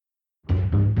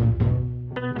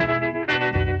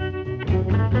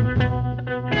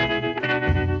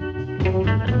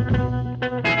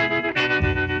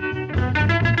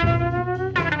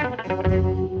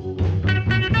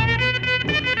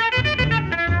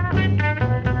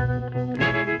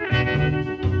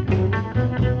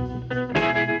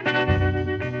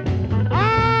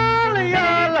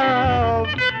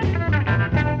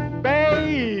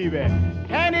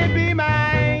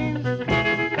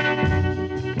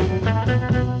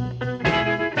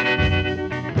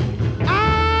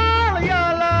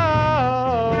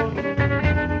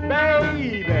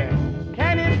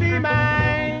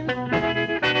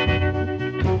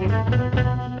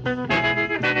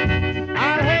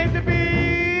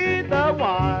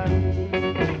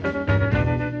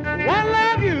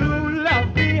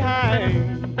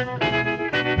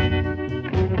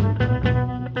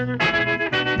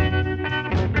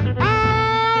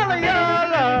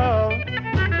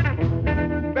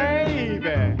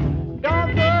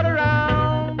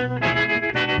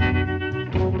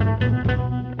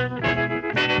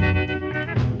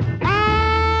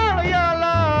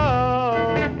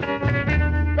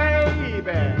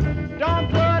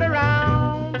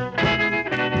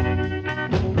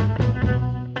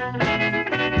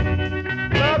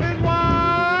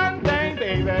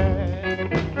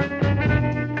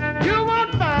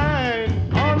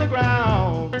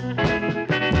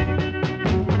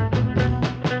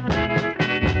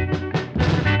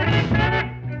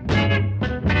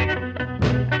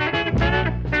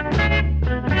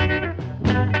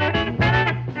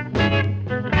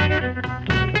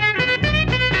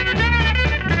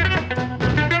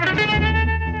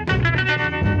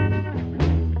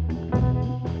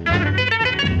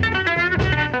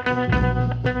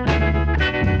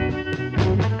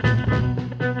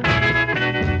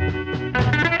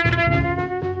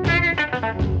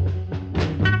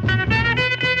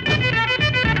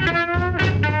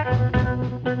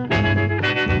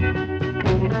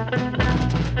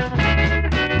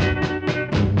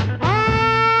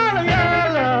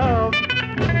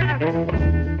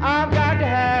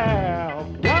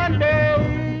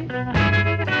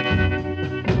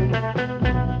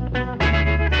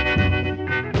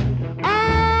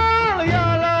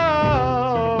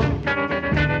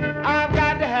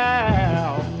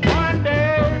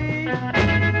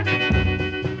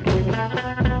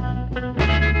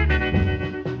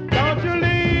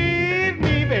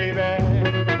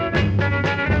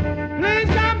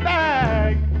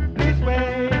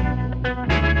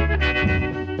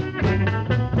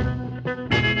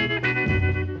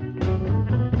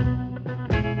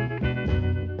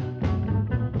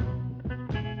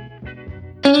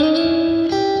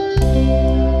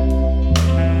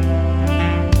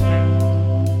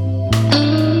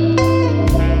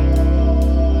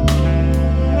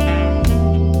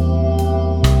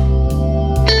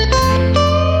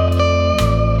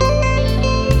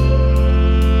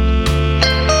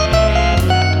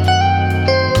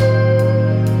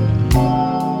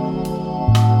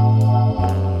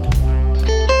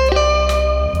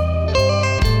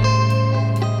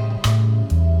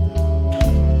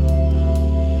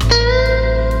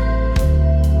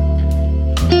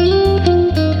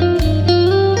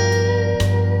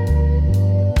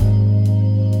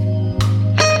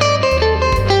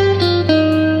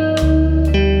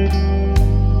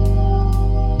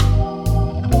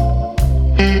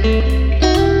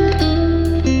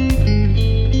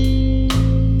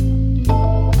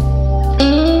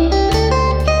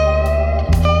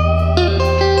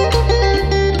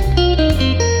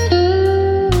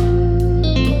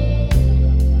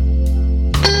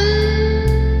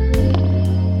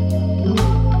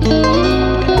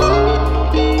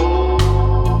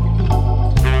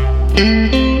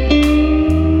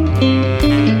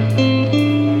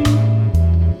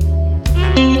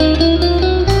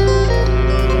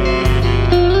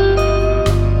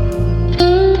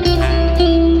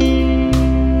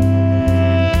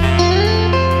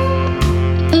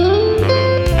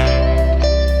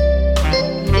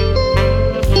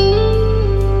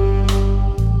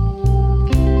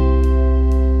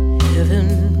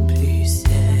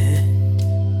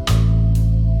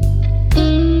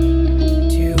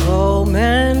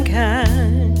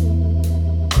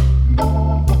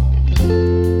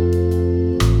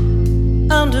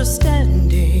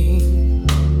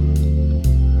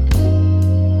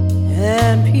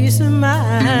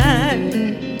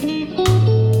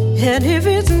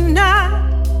it's not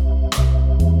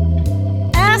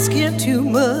asking too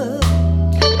much,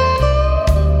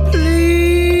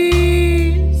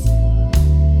 please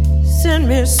send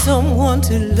me someone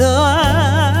to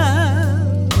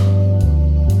love,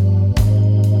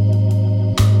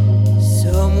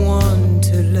 someone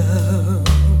to love.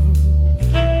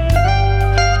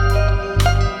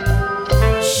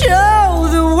 Show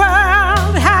the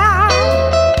world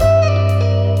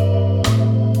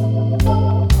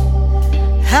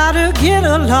how to get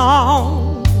along.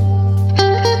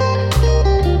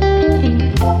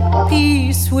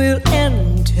 Peace will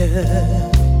enter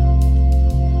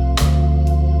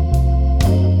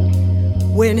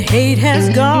when hate has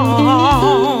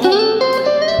gone.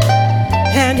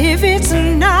 And if it's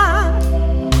not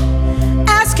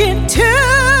asking too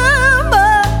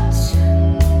much,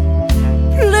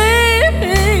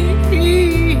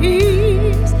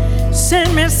 please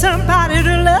send me somebody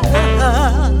to love.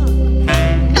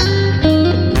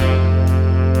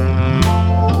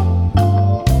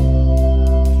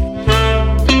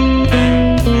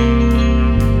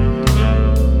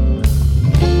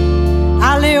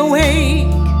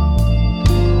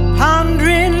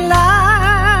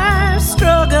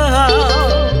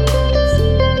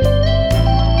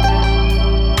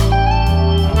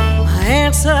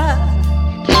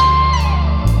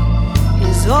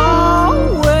 Is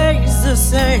always the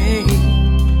same.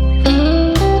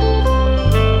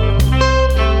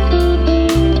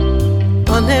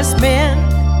 Unless men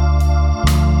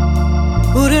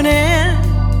put an end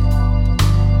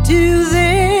to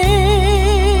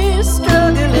their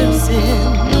struggle and sin,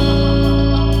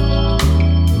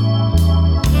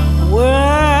 the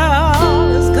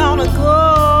world is gonna go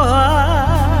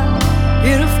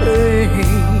in a flame.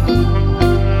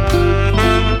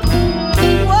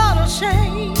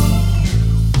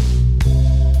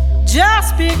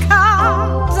 Just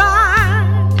because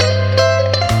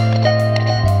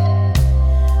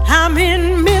I'm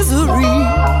in misery,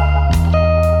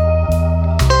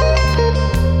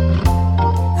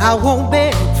 I won't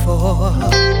beg for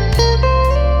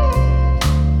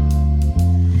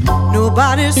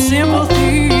nobody's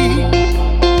sympathy.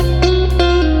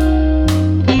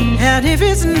 And if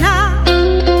it's not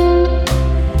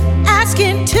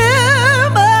asking too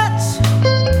much,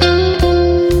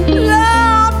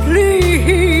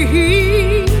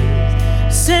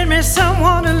 send me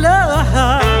someone to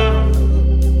love.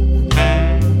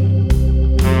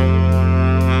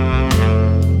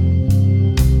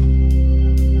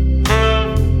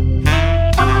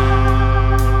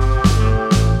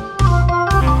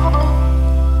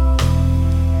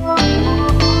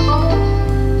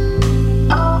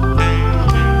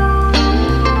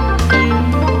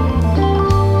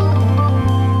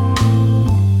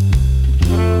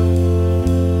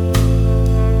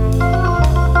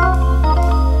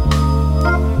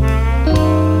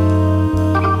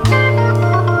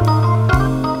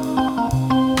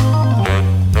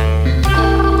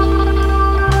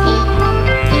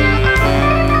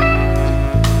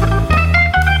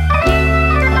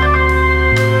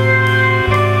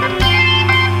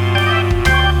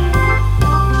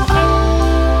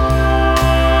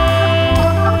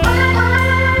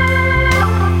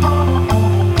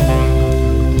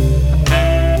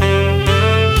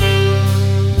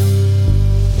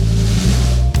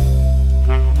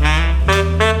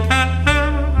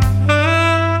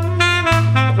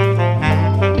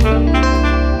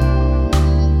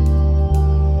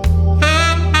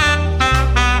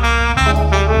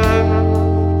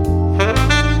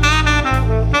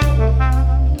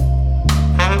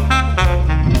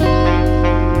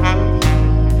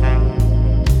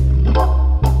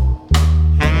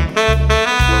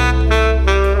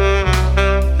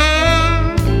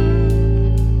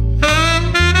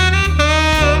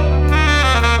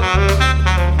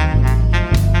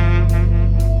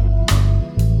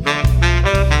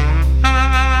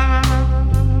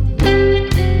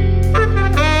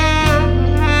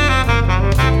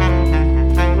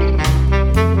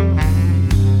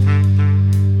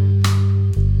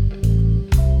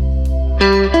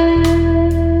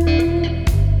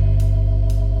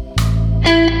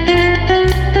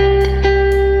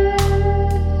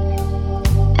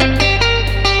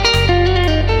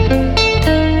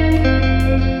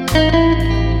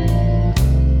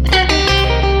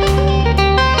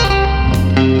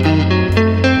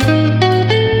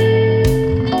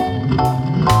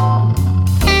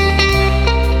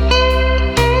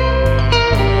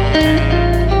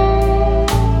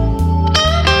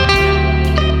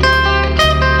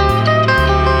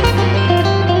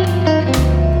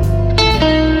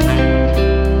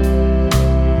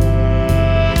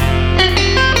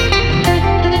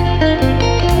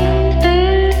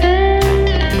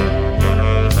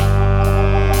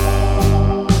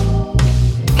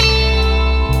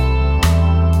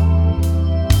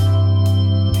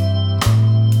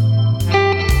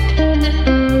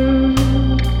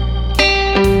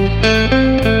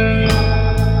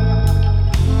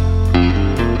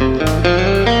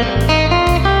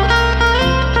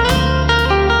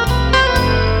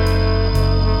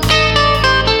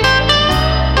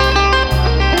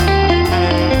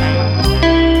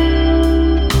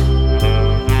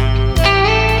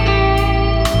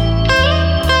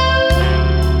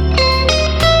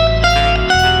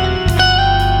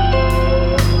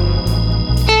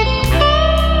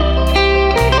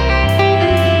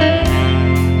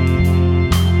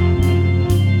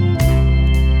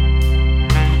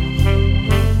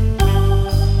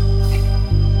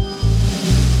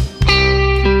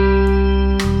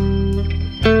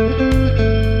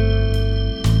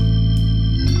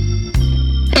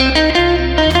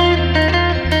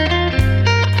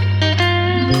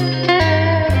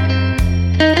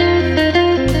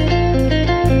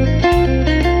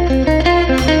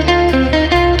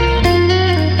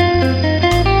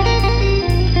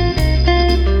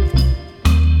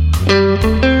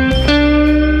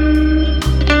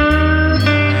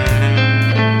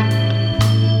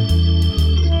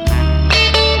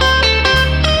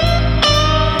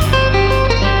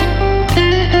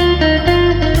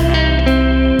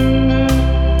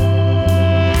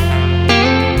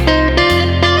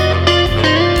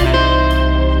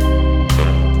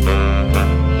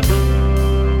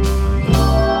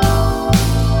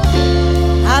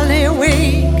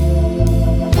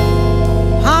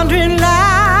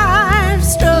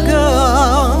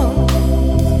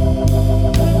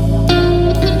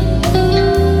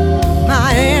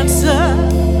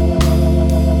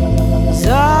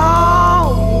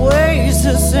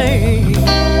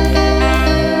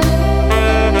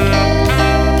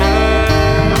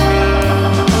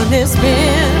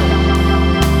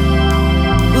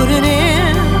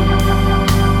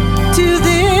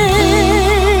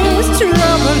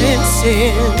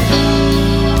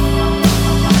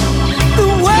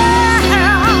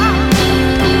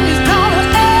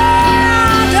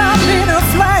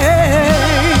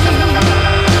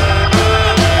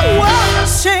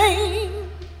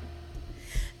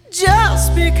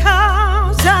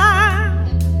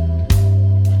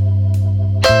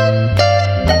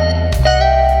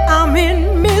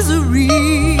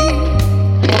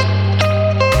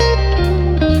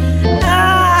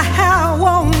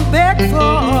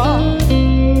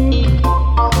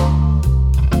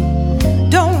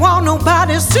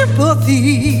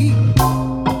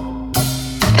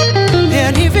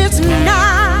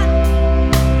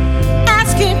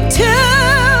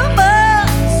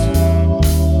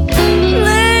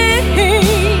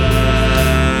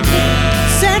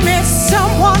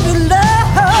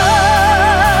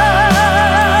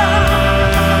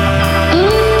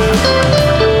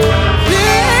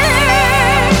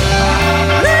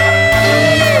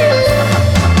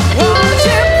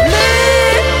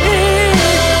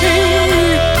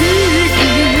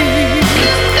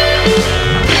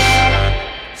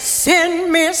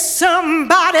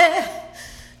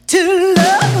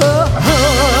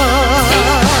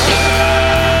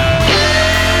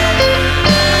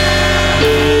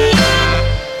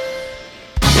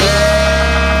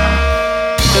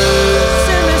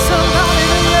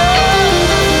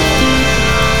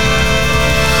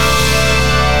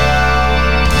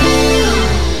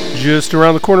 Just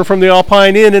around the corner from the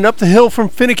Alpine Inn and up the hill from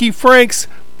Finicky Frank's,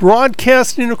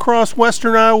 broadcasting across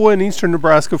western Iowa and eastern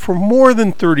Nebraska for more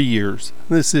than 30 years.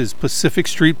 This is Pacific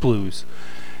Street Blues.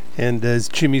 And as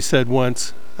Jimmy said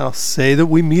once, I'll say that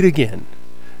we meet again.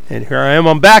 And here I am.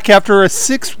 I'm back after a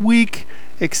 6-week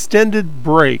extended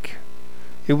break.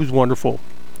 It was wonderful.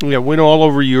 Yeah, went all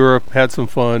over Europe, had some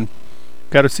fun,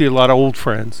 got to see a lot of old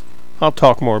friends. I'll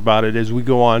talk more about it as we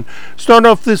go on. Starting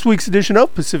off this week's edition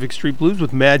of Pacific Street Blues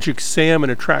with Magic Sam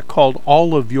and a track called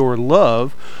All of Your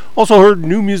Love. Also heard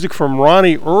new music from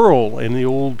Ronnie Earl and the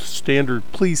old standard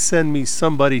Please Send Me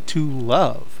Somebody to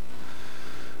Love.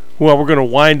 Well, we're going to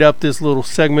wind up this little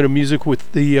segment of music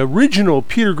with the original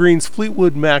Peter Green's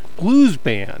Fleetwood Mac Blues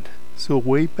Band. So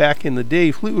way back in the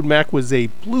day, Fleetwood Mac was a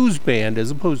blues band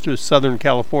as opposed to a Southern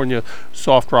California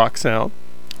soft rock sound.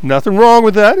 Nothing wrong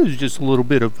with that. It was just a little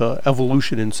bit of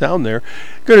evolution in sound there.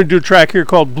 Going to do a track here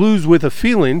called Blues with a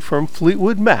Feeling from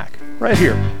Fleetwood Mac, right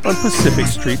here on Pacific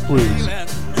Street Blues.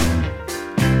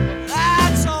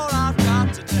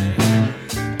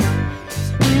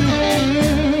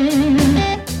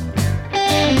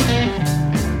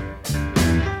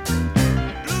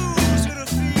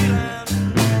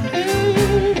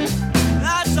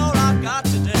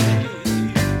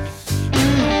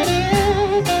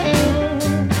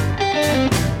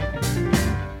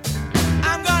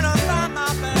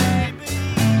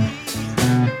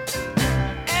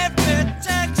 If it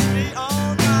takes me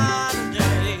all night.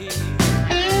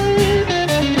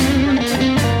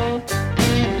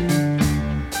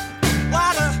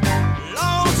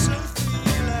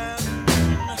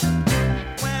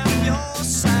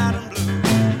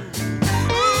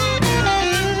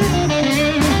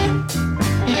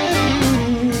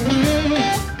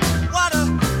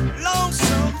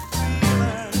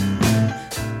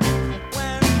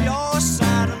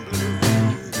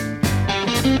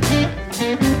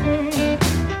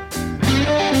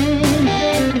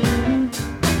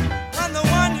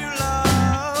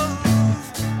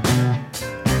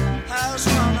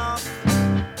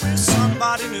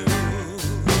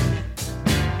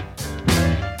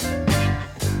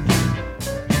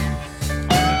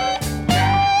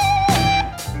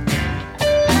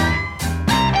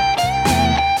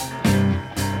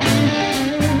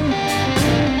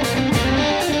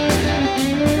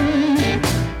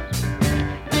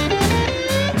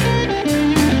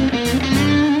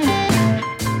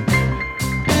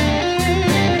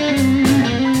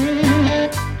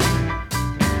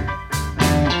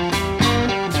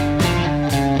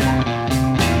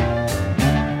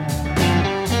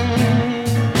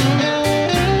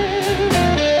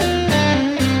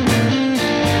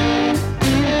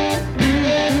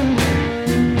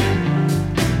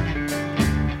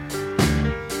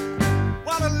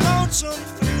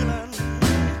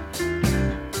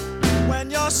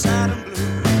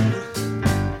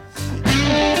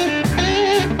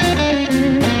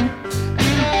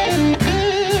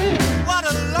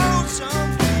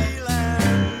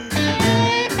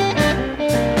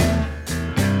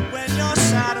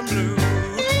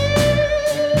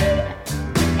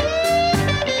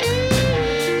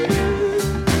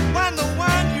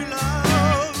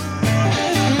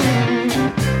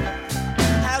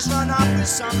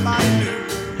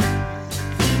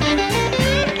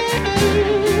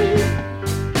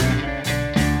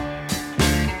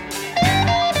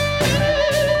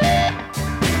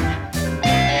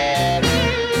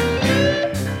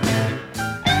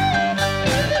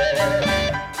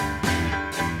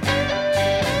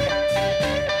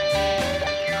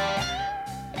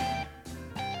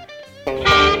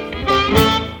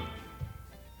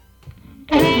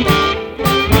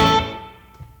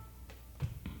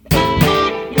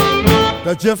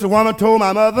 The gypsy woman told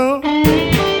my mother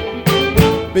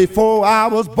before I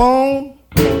was born,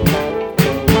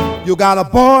 you got a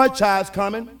boy child's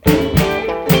coming.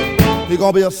 He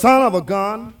gonna be a son of a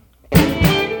gun.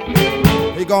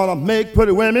 He gonna make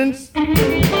pretty women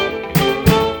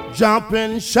jump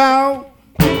and shout.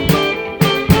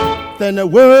 Then the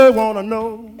world wanna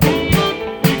know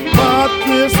what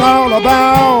this all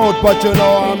about. But you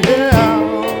know I'm here.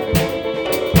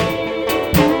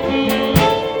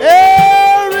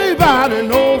 Everybody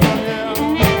knows I'm here.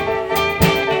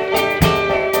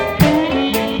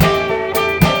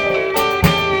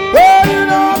 Well, you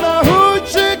know the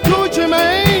hoochie coochie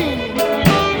man.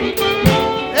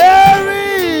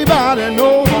 Everybody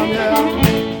knows I'm here.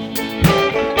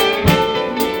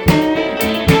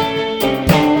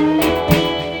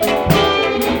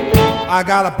 I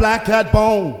got a black cat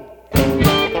bone.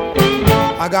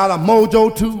 I got a mojo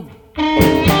too.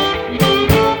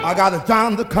 I got to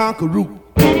John the Conqueror.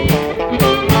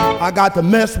 I got to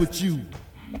mess with you.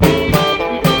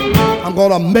 I'm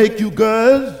gonna make you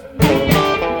girls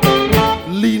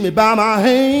lead me by my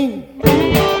hand.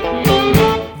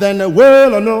 Then the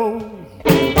world will know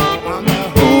I'm the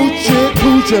hoochie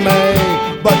coochie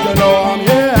man. But you know I'm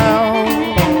here.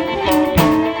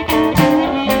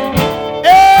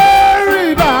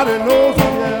 Everybody knows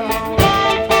I'm here.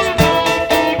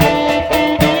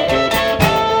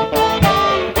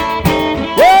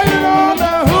 Well, you know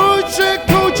the hoochie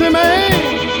coochie man.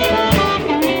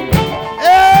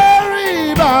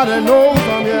 Everybody knows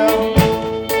I'm here.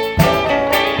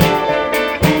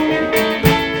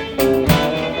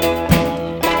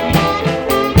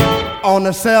 On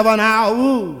the 7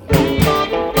 hour,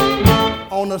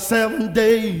 on the 7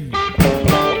 days,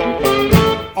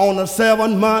 on the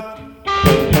 7 month,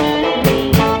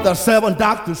 the 7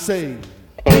 doctors say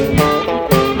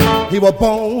he was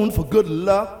born for good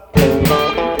luck,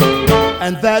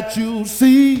 and that you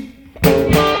see,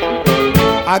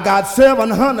 I got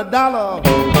 $700.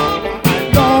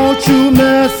 Don't you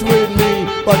mess with me,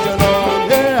 but you know I'm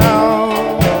here.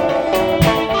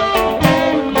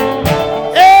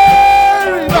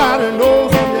 Everybody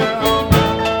knows I'm here.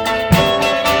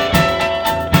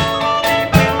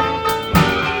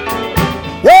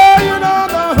 Well, you know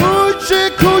the hoochie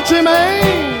coochie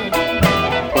man.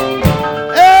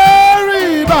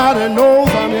 Everybody knows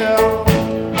I'm here.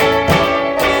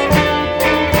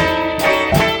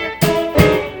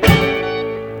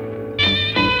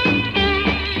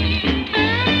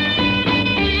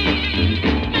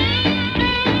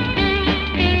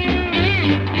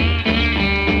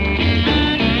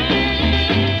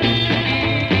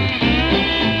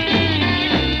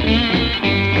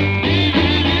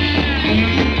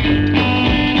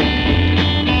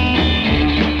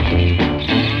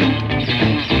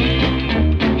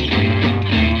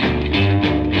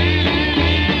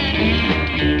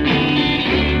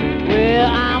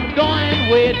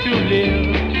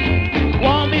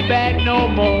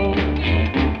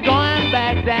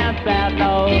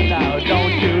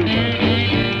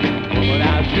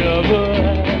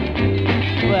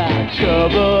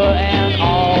 Trouble and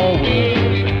all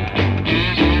worries.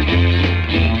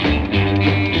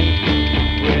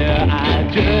 Well, I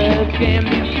just can't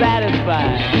be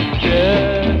satisfied,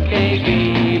 just can't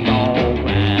keep on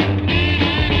right.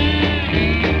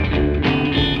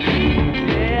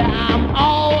 Yeah, I'm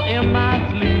all in my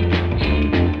sleep,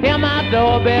 hear my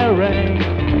doorbell ring,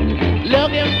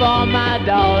 looking for my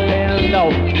darling,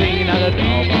 Lord, singing out the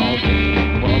doorbell,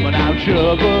 woman, I'm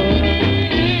trouble.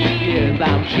 Yes,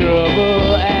 I'm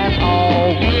trouble and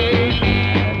always.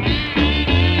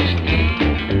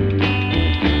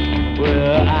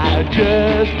 Well, I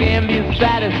just can't be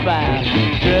satisfied,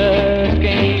 just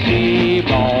can't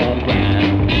keep on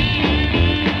crying.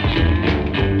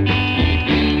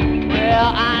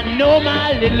 Well, I know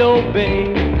my little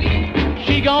babe,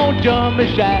 she gon' jump me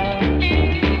shy.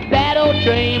 That old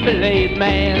train belayed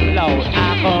man, Lord,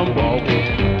 I come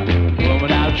walking,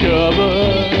 woman, I'm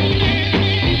trouble.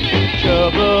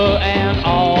 Trouble and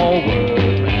all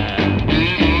worries, man.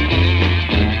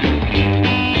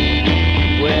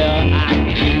 Well,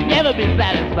 I can never be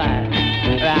satisfied.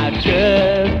 I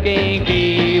just can't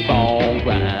keep on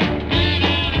grinding.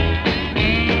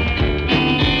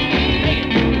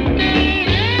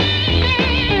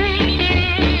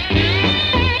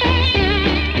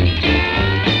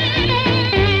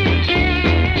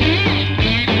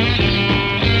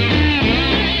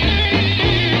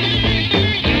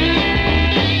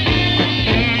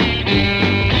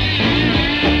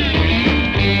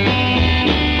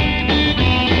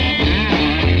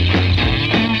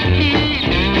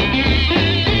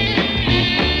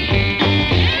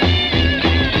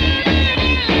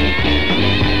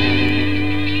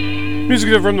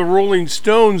 music there from the Rolling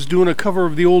Stones doing a cover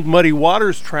of the old Muddy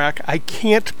Waters track, I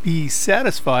Can't Be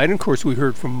Satisfied. And of course, we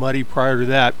heard from Muddy prior to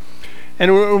that.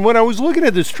 And when I was looking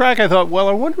at this track, I thought, well,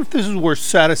 I wonder if this is where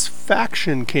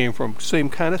Satisfaction came from. Same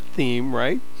kind of theme,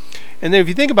 right? And then if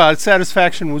you think about it,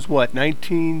 Satisfaction was what,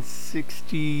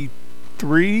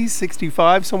 1963,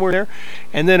 65, somewhere there?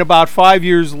 And then about 5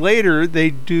 years later,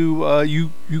 they do You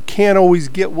Can't Always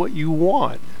Get What You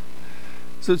Want.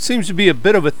 So it seems to be a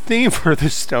bit of a theme for the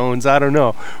Stones. I don't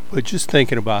know, but just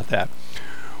thinking about that.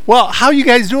 Well, how you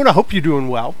guys doing? I hope you're doing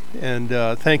well. And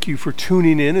thank you for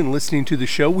tuning in and listening to the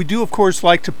show. We do, of course,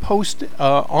 like to post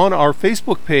on our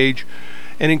Facebook page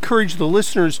and encourage the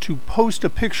listeners to post a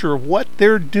picture of what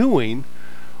they're doing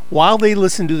while they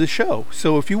listen to the show.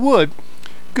 So if you would,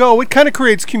 go. It kind of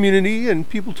creates community and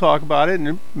people talk about it, and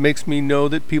it makes me know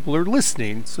that people are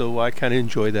listening. So I kind of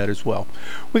enjoy that as well.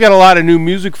 We got a lot of new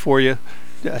music for you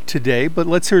today, but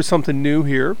let's hear something new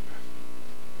here.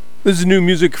 This is new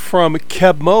music from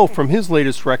Keb Mo from his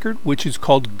latest record, which is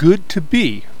called Good to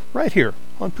Be, right here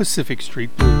on Pacific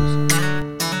Street Blues.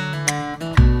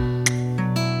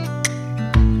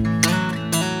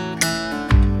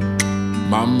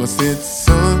 Mama said,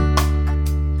 son,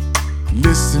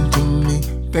 listen to me.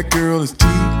 That girl is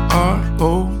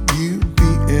T-R-O-U-B-L-E.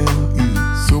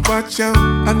 So watch out,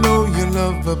 I know you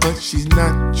love her, but she's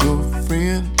not your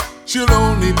friend. She'll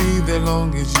only be there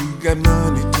long as you got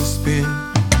money to spend.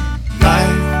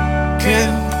 Life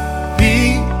can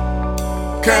be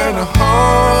kinda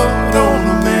hard on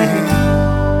a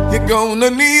man. You're gonna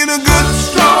need a good,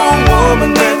 strong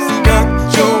woman that's got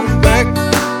your back.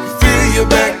 Fill your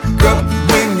back up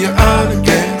when you're out of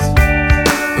gas.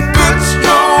 A good,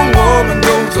 strong woman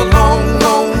goes a long,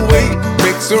 long way.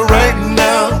 Makes her right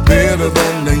now better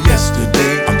than the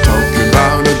yesterday. I'm talking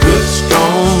about a good,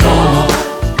 strong woman.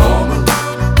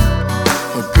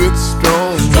 A good,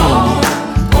 strong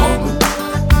woman.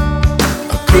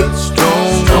 A good,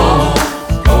 strong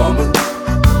woman.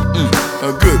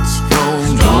 A good,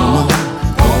 strong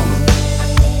woman.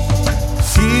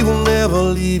 She will never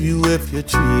leave you if you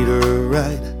treat her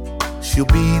right. She'll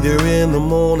be there in the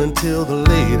morning till the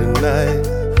late at night.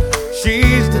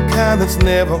 She's the kind that's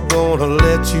never gonna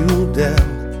let you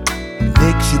down.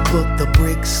 Makes you put the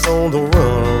brakes on the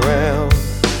runaround.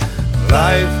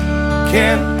 Life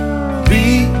can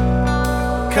be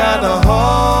kinda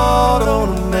hard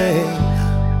on a man.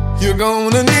 You're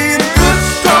gonna need a good,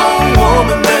 strong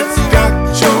woman that's got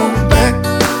your back.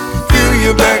 Fill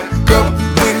your back up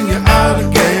when you're out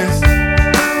of gas. A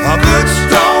good,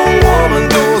 strong woman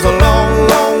goes a long,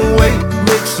 long way.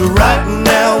 Makes her right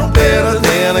now better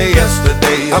than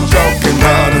yesterday. I'm talking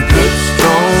about a good,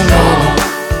 strong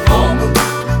woman.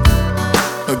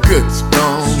 A good,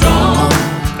 strong woman.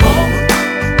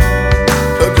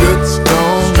 A good,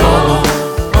 strong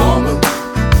woman.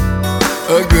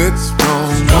 A good,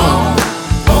 strong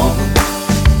woman.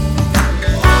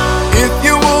 If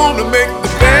you want to make the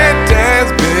bad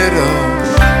times better,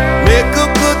 Make a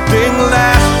good thing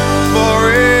last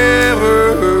forever.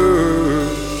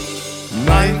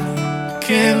 life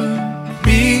can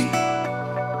be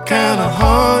kinda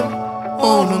hard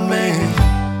on a man.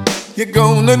 You're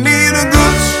gonna need a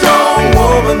good, strong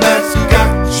woman that's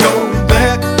got your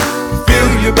back.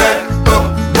 Fill your back up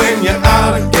when you're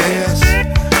out of gas.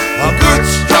 A good,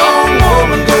 strong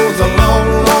woman goes a long,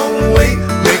 long way.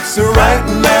 Makes her right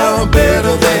now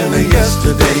better than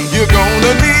yesterday. You're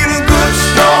gonna need a good,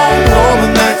 strong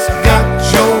woman that's got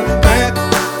your back.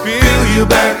 Fill your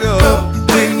back up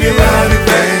when you're out of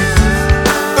gas.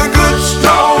 A good,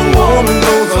 strong woman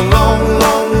goes a long,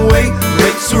 long way.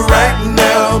 Makes her right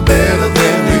now better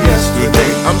than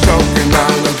yesterday. I'm talking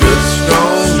about a good,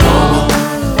 strong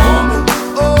woman.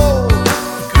 Oh,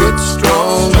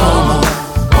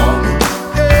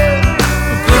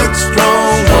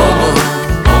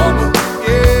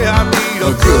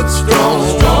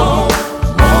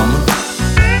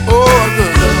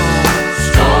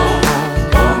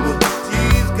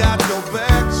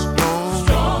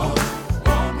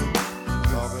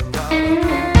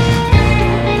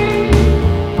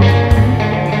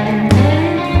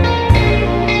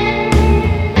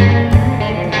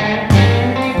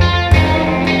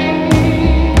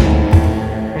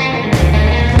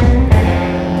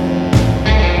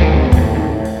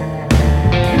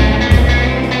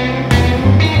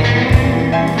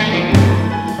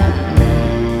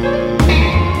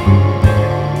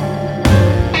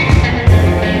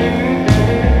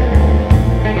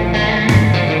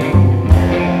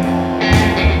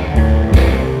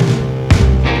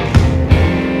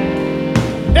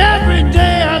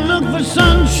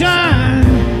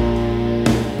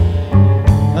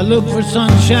 look for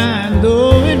sunshine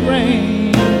though it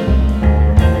rains.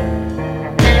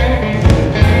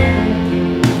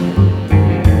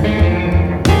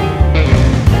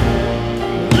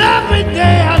 Every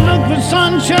day I look for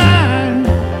sunshine.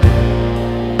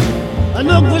 I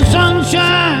look for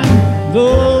sunshine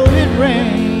though it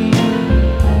rains.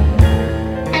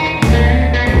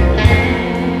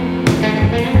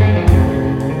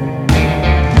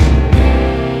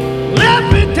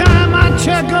 Every time I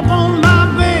check up on my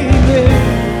baby,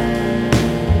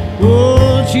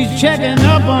 oh, she's checking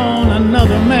up on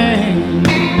another man.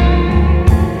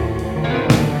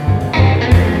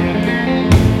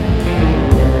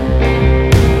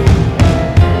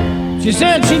 She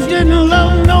said she didn't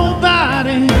love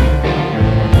nobody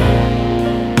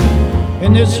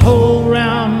in this whole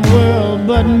round world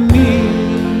but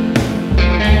me.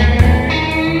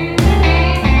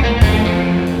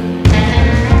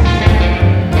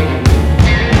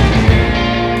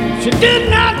 She did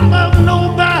not love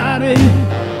nobody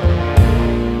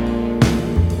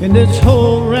in this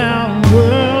whole round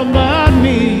world but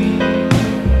me.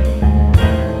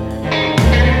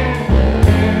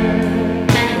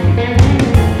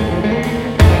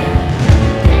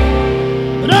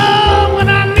 But oh, when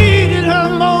I needed her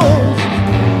most,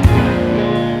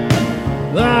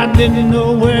 I didn't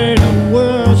know where in the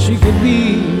world she could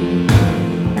be.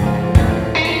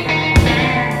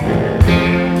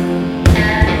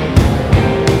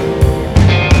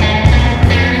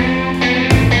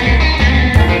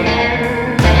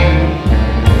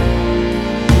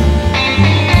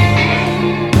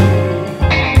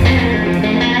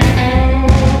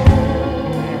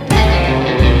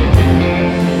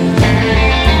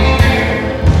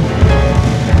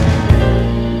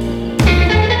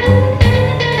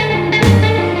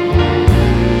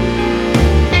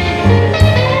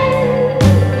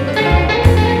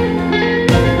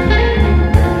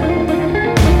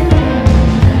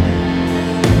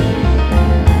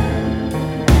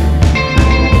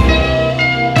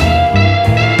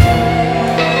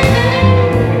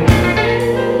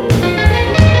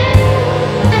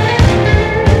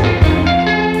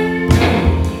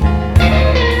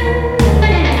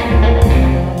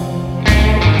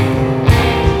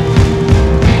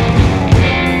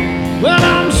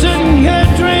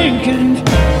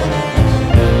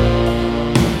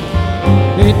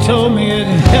 Told me it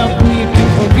helped me to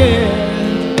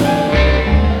forget.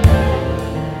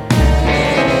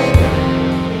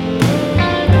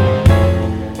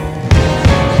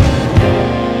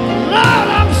 Lord,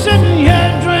 I'm sitting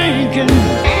here drinking.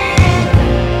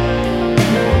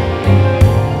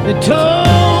 They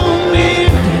told me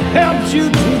it helps you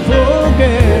to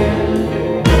forget.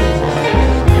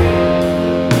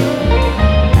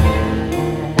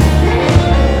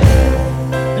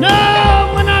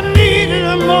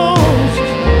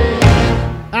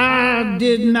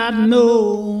 Did not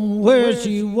know where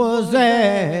she was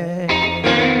at.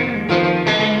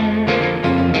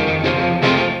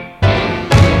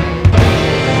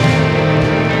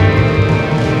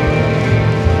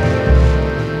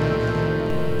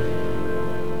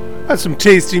 That's some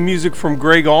tasty music from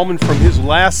Gregg Allman from his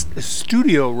last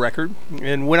studio record.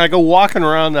 And when I go walking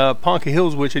around Ponca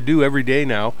Hills, which I do every day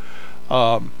now,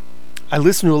 I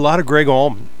listen to a lot of Gregg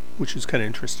Allman, which is kind of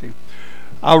interesting.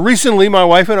 Recently, my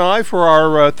wife and I, for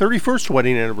our 31st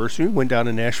wedding anniversary, went down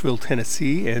to Nashville,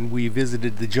 Tennessee, and we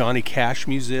visited the Johnny Cash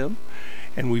Museum,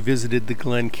 and we visited the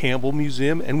Glenn Campbell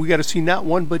Museum, and we got to see not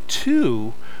one but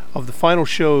two of the final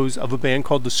shows of a band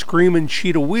called the Screamin'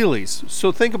 Cheetah Wheelies.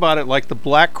 So think about it like the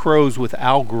Black Crowes with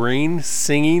Al Green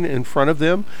singing in front of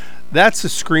them. That's the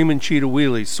Screamin' Cheetah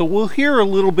Wheelies. So we'll hear a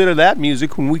little bit of that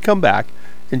music when we come back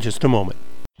in just a moment.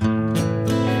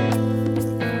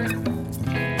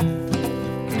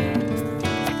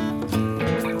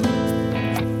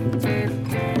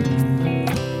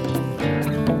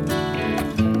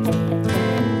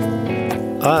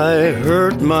 I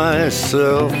hurt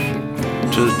myself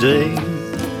today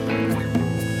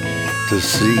to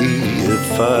see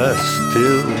if I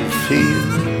still feel.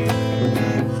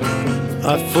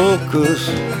 I focus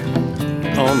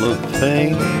on the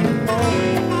pain,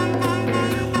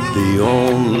 the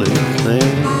only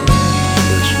thing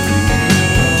that's real.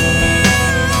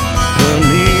 The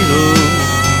needle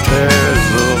tears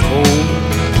a hole,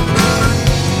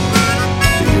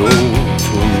 the old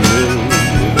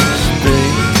familiar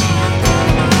sting.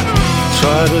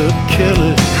 Try to kill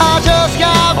it, I just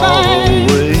got all back the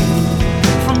way,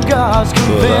 from God's but I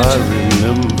convention.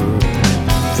 remember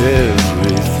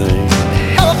everything.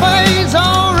 Everything's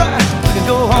alright, we can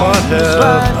go home What just have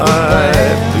like I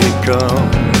become?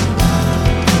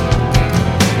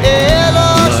 it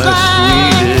looks My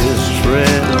like sweetest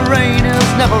friend. the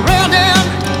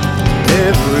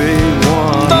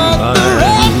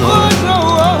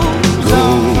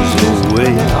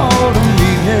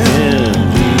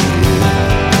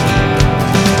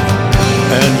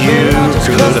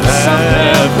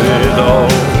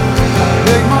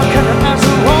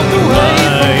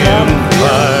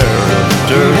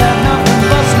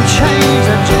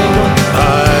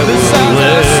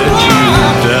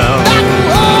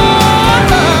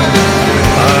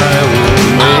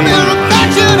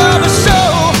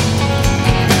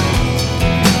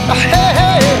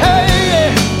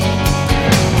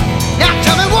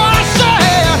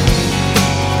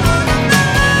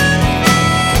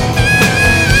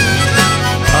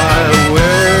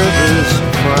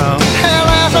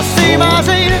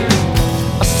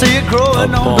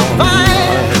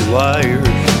fine. Wires,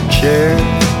 chairs,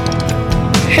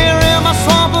 Here in my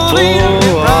swamp of evening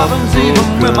problems, even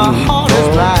when my heart is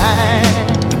blind.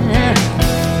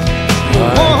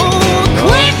 Oh,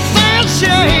 quicksand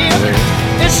shade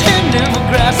is hidden in the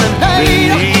grass and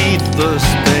lane. beneath the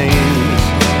stains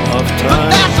of But time.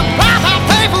 that's the price I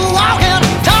pay for walking,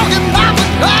 talking about the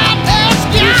cloudless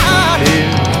sky.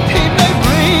 He may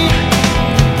breathe.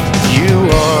 You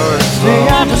are May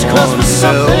I just close for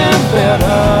something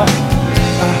better?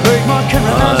 I heard Mark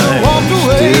Cameron as I walked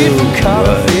away from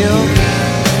Cotterfield.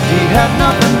 He had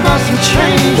nothing but some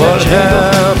change. What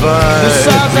have I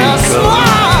Besides a become?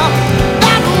 smile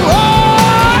that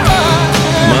roar.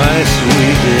 My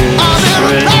sweetest I'm a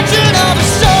friend. reflection of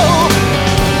his soul.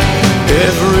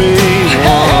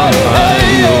 Everyone I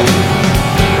know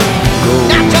goes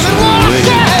Now tell me what I away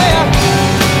said.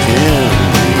 in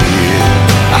the year.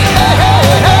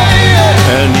 Hey,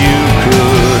 And you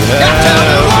could now tell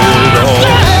me have what it I all.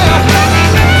 said.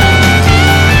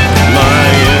 My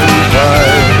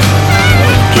empire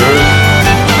of dirt.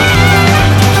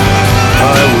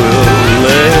 I will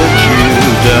let you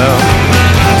down.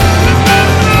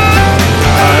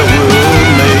 I will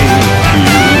make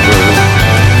you hurt.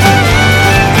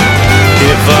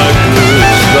 If I could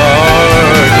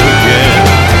start again,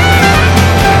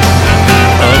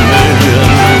 a million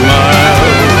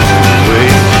miles away,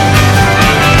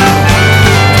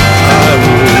 I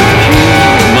would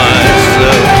keep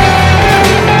myself.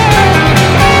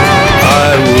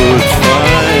 I would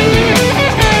find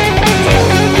a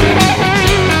way.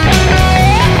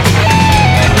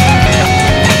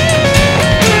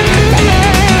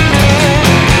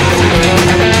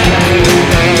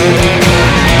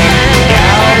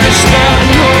 Galveston,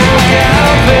 oh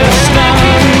Galveston,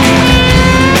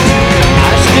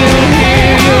 I still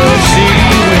hear your sea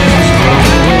winds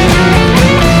blowing.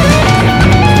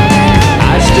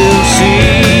 I still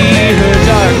see her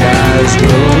dark eyes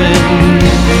glowing.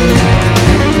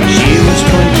 She was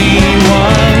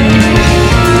 21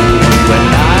 when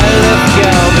I left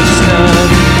Galveston.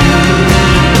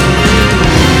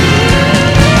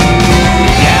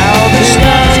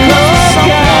 Galveston, oh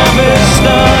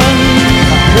Galveston,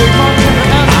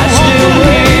 I still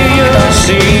hear your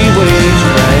sea waves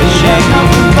crashing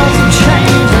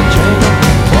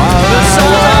while I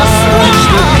watch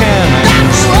the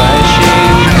cannons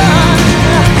flashing.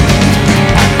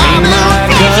 Aim my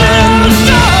gun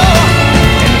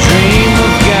and dream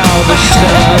of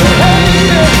Galveston.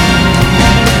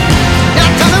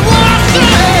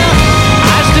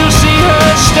 I still see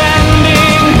her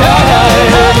standing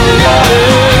by.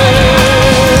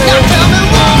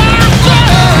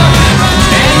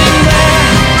 Standing there,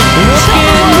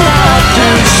 looking out to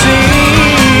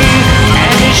sea,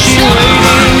 and is she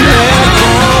waiting there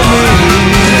for me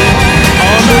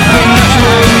on the beach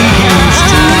where we used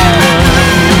to run?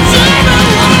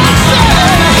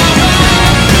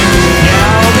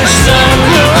 Galveston,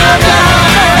 oh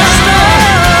Galveston,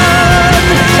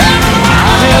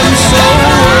 I am so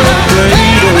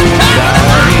afraid of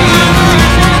dying.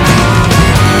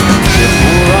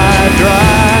 Before I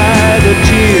dry the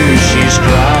tears she's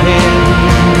crying,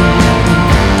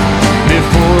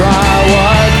 before I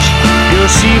watch your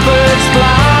seabirds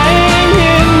flying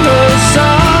in the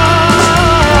sun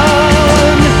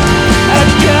at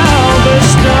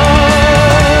Galveston,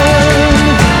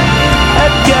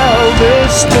 at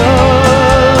Galveston.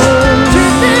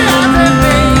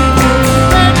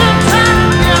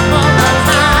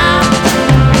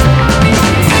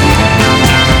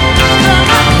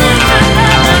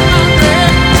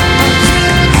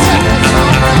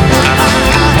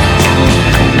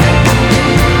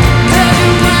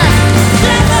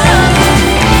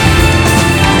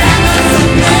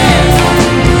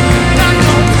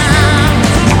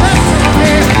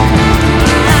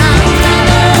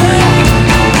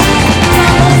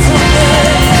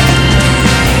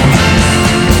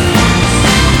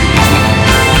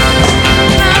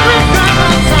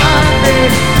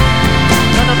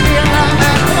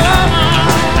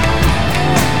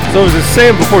 So as I was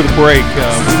saying before the break,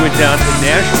 we went down to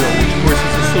Nashville, which of course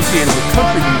is associated with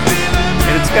country music,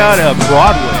 and it's got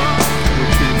Broadway,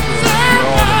 which is where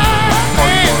all the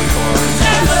party bars are. It's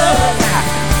just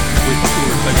packed with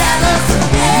tourists. I just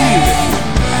couldn't believe it.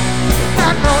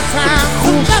 But it's a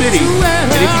cool city,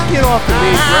 and if you get off the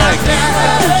main drag, there's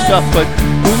cool stuff. But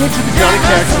we went to the Johnny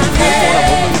Cash Museum, one of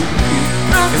them,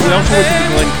 and we also went to the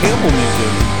Glenn Campbell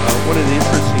Museum. One of the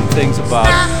interesting things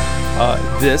about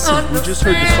this is we just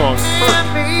heard the song Hurt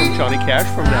from Johnny Cash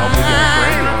from the album Young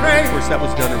Grammy on it. Of course, that was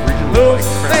done originally by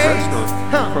Trent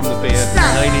Reznor from the band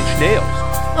Nine Inch Nails.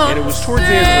 And it was towards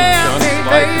the end of Johnny's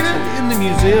life. And so in the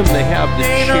Museum, they have the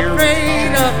Cher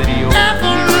video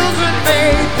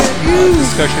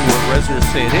discussion where Reznor's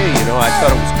saying, hey, you know, I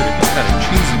thought it was going to be kind of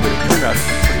cheesy, but it turned out to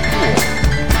be pretty cool.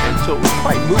 And so it was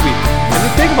quite moving. And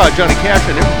the thing about Johnny Cash,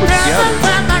 I never put together,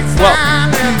 well,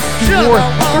 he wore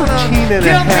 13 and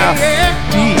a half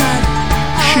D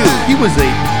shoe. He was a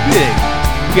big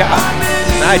guy.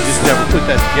 And I just never put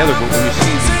that together, but when you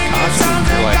see the costumes,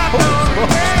 you're like, holy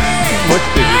smokes, he's much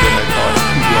bigger than I thought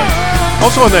he was.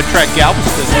 Also on that track,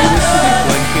 Galveston, they went to the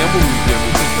Glenn Campbell Museum,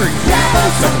 which is very cool,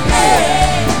 27th floor.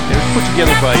 It was put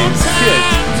together by his kids.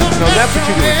 And on that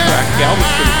particular track,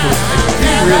 Galveston, of course, I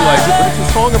didn't realize it, but it's a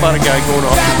song about a guy going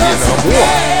off to the Vietnam War.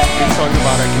 It's a song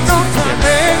about, I can see the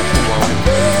Spanish along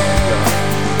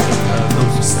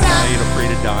those dying,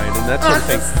 afraid of dying, and that sort of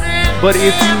thing. But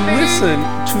if you listen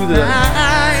to the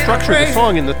structure of the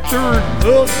song, in the third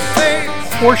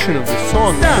portion of the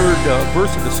song, the third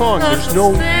verse of the song, there's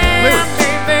no lyrics.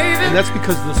 And that's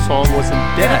because the song wasn't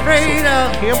dead.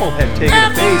 So Campbell had taken a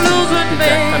bass and did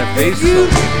that kind of bass solo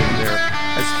in there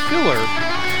as filler.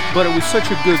 But it was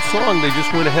such a good song, they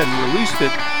just went ahead and released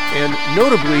it. And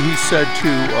notably, he said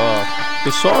to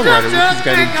the songwriter, which is a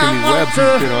guy named Jimmy Webb,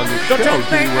 who's been on the show,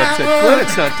 Jimmy Webb said, Glenn,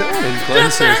 it's not done. And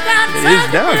Glenn says, it is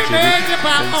now, Jimmy.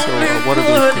 And so one of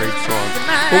those great songs.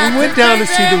 But we went down to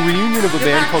see the reunion of a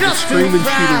band called the Screamin'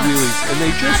 Cheetah Wheelies, and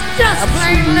they just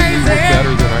absolutely were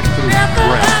better than I could have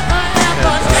dreamt.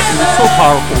 And it was so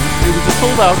powerful. It was a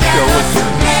sold-out show, a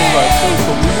series of sold-out shows,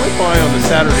 but we went by on the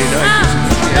Saturday night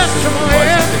just as a chance to buy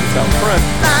some tickets out front.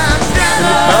 And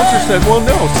the bouncer said, well,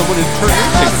 no, someone had turned in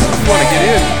tickets. If you want to get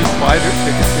in, just buy their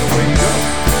tickets and away you go.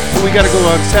 So we got to go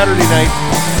on Saturday night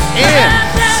and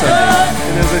Sunday.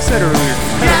 And as I said earlier,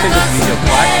 just kind of think of the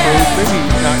Black Crowes, maybe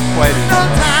not quite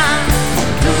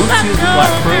as Lucy as the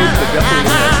Black Crowes, but definitely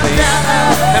in that vein.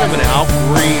 Kind of an Al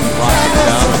Green rocking it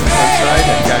down on the front side.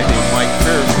 That guy named Mike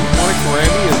Ferris, who won a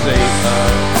Grammy as a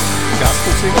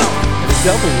gospel singer and a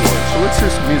double one. So let's hear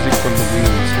some music from the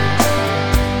Wheelies.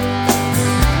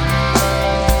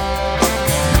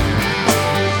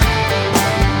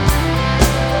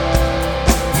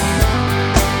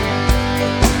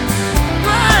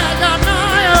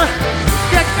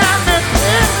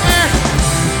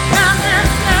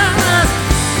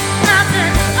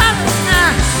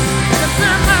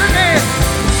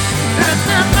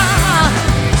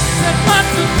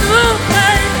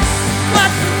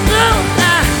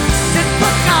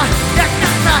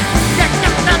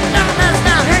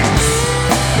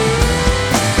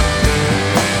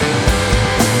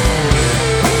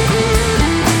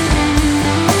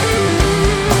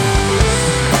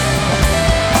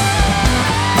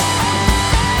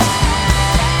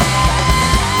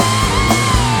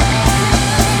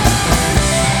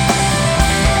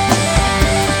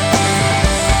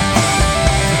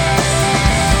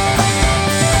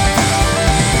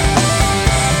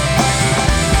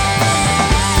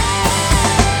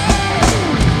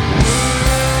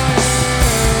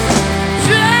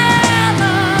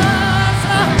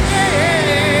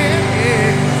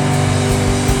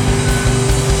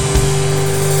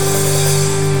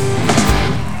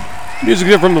 Music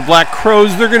there from the Black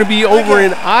Crowes. They're going to be over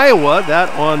in Iowa, that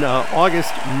on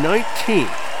August 19th.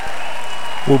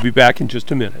 We'll be back in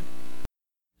just a minute.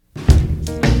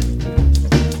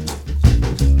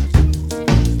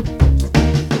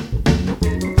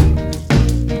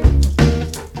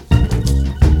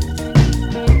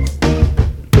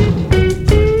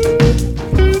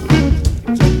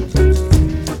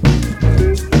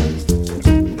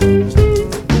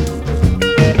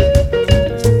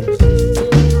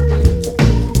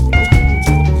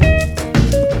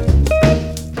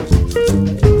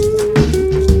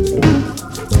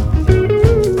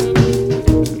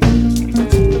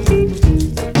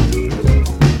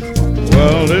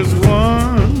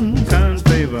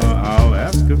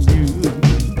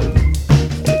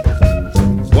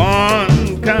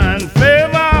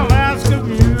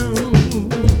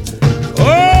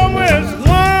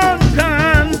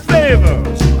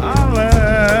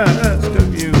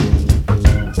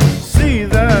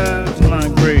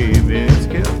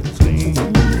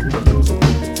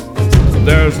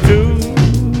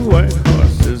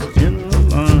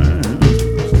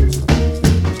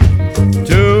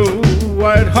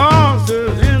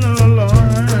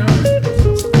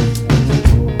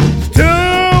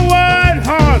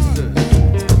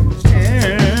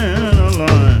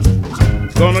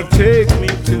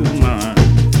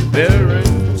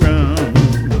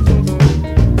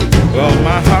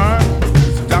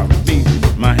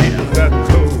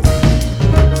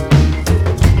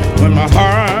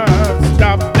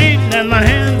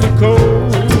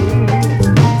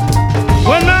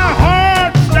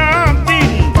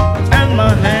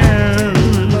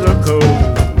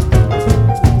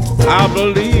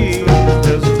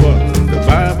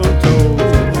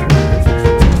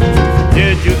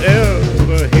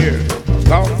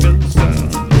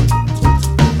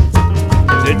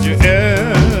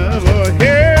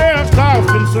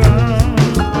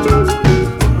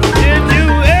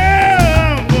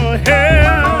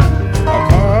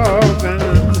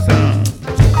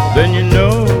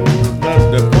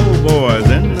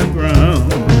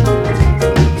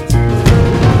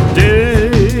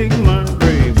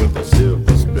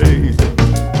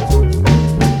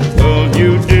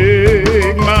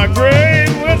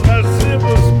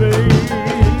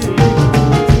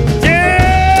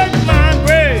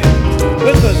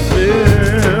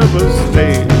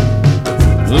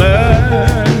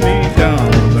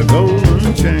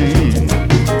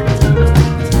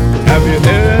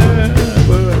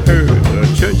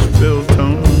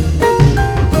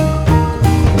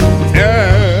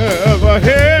 ever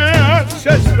hear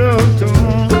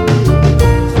Chesterton?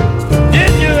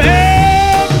 Did you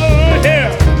ever hear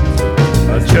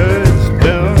a church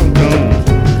bell tone?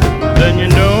 Then you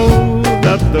know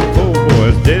that the poor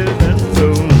boy's dead and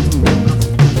gone.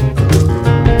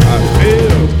 I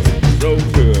feel so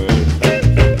good.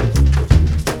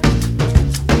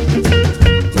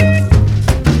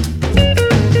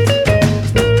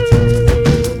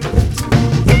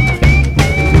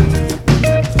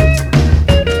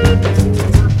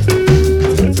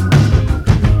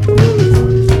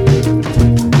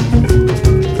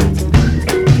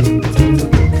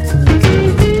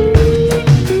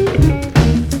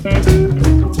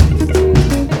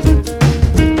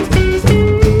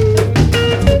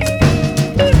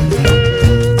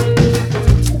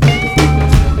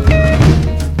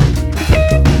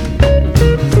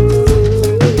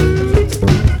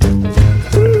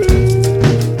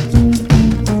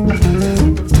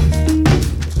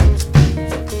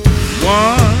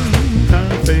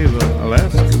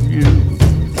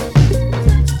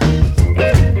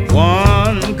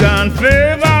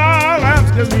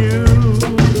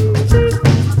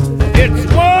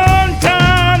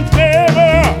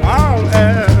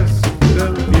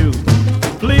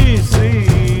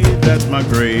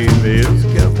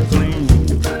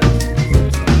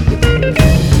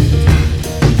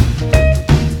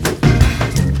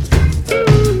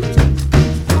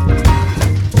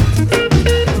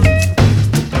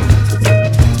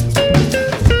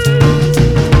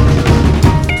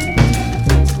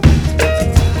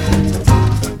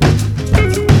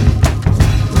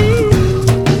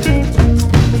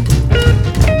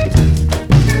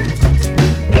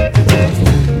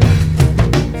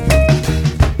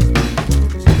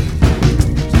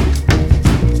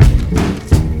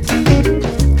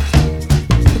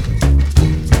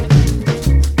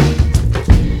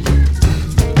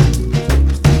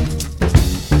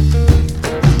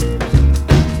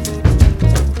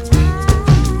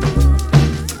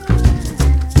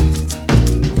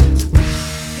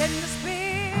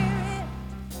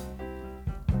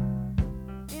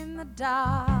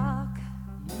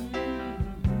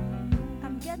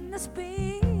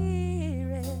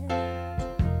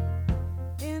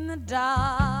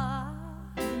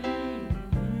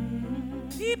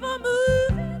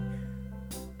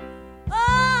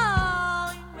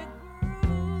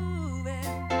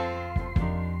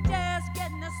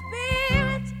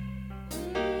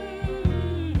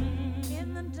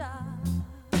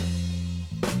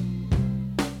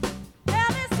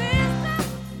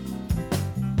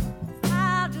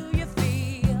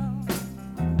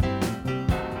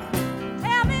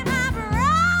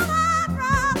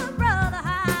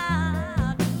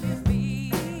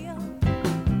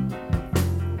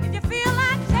 If you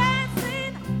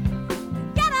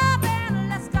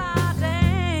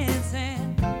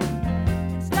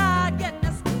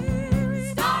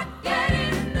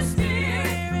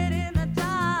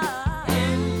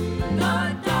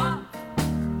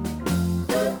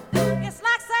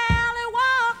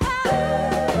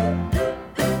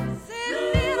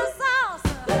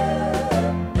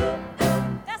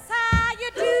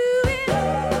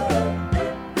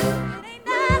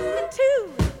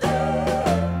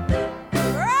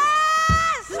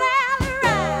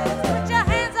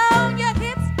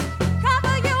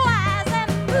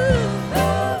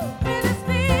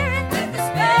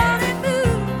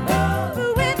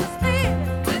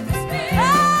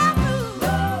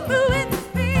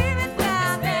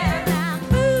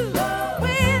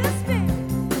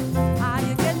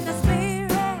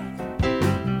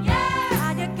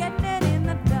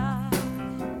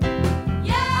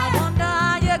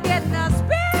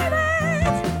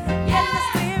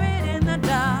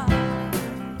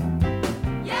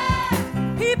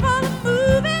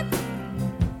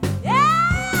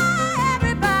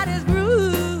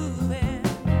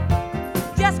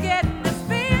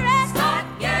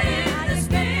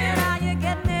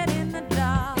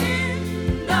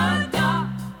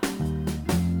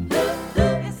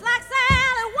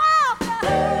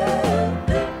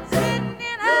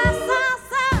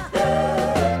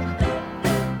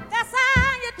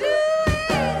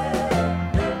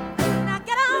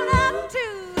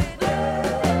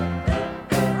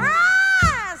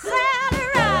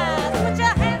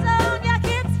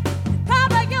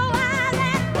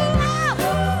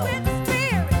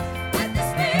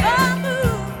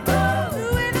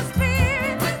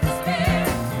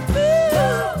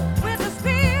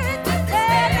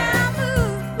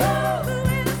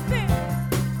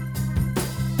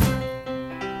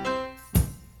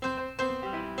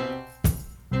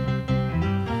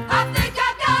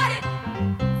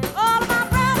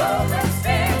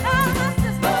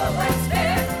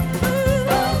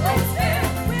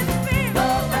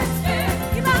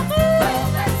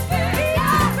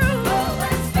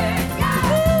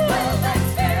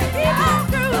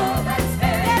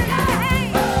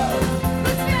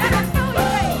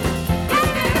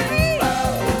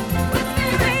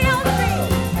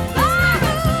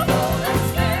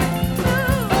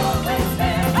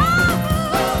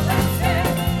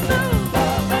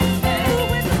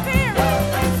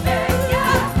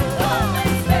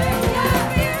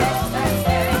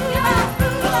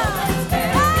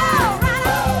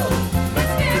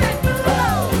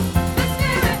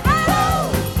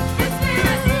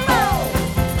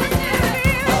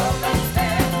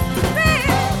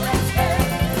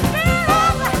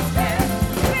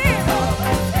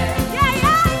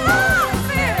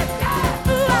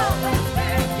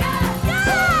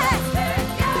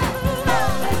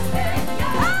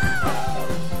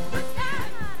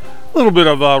little bit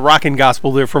of rock and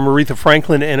gospel there from Aretha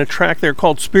Franklin and a track there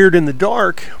called Spirit in the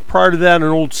Dark. Prior to that, an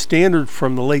old standard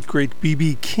from the late great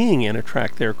B.B. King and a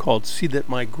track there called See That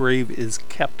My Grave Is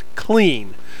Kept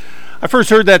Clean. I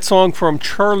first heard that song from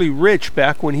Charlie Rich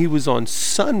back when he was on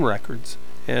Sun Records,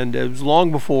 and it was long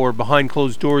before Behind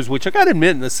Closed Doors, which I gotta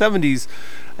admit, in the 70s,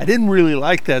 I didn't really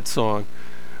like that song.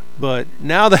 But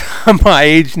now that I'm my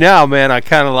age now, man, I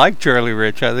kind of like Charlie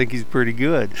Rich. I think he's pretty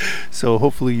good. So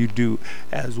hopefully you do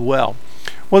as well.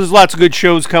 Well, there's lots of good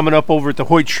shows coming up over at the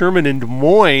Hoyt Sherman in Des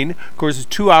Moines. Of course, it's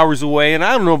 2 hours away, and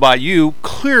I don't know about you.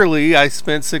 Clearly, I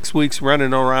spent 6 weeks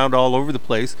running around all over the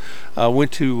place.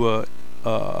 Went to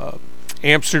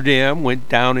Amsterdam, went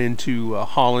down into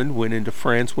Holland, went into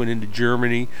France, went into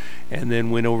Germany, and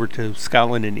then went over to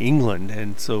Scotland and England.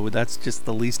 And so that's just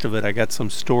the least of it. I got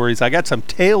some stories. I got some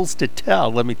tales to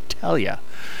tell, let me tell you.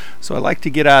 So I like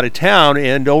to get out of town.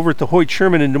 And over at the Hoyt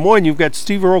Sherman in Des Moines, you've got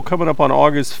Steve Earle coming up on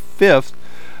August 5th.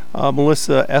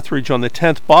 Melissa Etheridge on the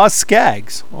 10th, Boz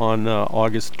Scaggs on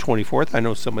August 24th. I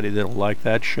know somebody that'll like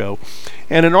that show.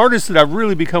 And an artist that I've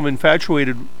really become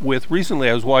infatuated with recently,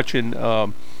 I was watching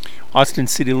Austin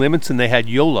City Limits, and they had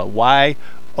Yola, Y-O-L-A,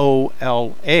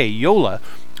 Yola,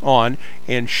 on,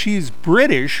 and she's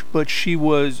British, but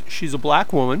she's a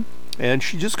black woman, and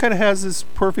she just kind of has this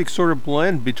perfect sort of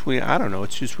blend between, I don't know,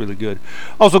 it's just really good.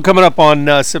 Also coming up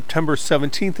on September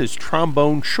 17th is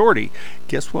Trombone Shorty.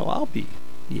 Guess where I'll be?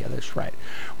 Yeah, that's right.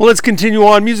 Well, let's continue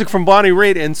on. Music from Bonnie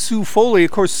Raitt and Sue Foley.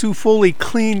 Of course, Sue Foley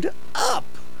cleaned up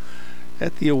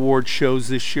at the award shows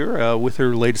this year with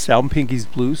her latest album, Pinky's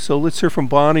Blues. So let's hear from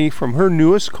Bonnie from her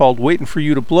newest called Waiting for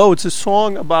You to Blow. It's a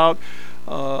song about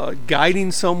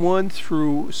guiding someone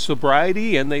through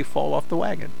sobriety and they fall off the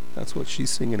wagon. That's what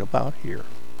she's singing about here.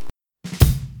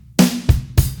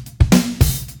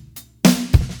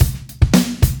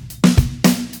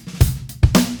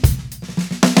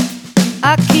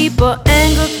 I keep her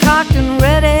anger cocked and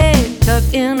ready,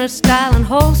 tucked in her styling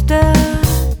holster.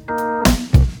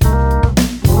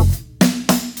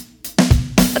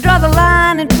 I draw the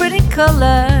line in pretty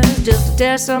colors just to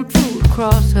tear some food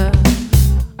across her.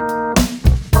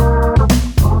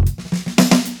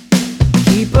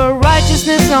 Keep her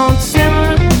righteousness on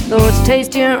simmer, though it's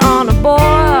tastier on a boil.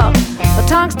 Her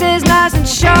tongue stays nice and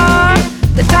sharp,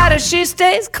 the tighter she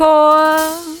stays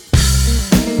coiled.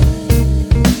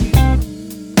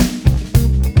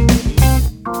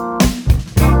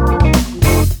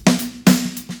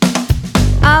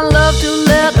 I love to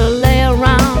let her lay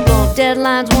around on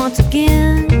deadlines once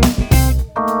again.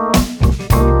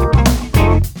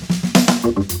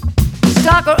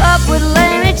 Stock her up with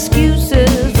lame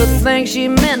excuses for things she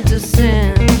meant to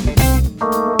send.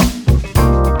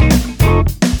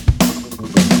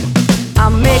 I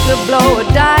make her blow a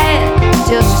diet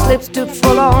till she slips to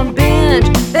full-on binge.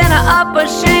 Then I up her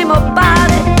shame her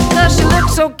body, cause she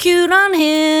looks so cute on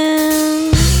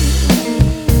him.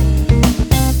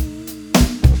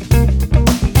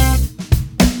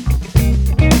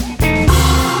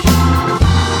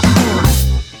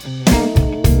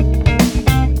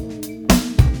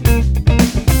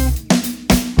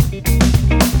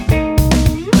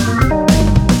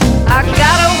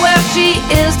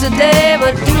 Today,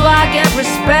 but do I get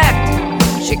respect?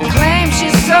 She claims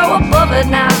she's so above it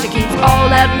now, she keeps all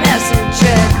that mess in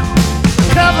check.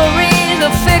 Covering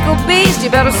a fickle beast, you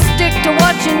better stick to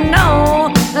what you know,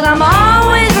 that I'm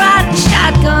always riding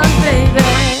shotgun,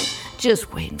 baby,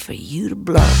 just waiting for you to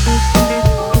blow.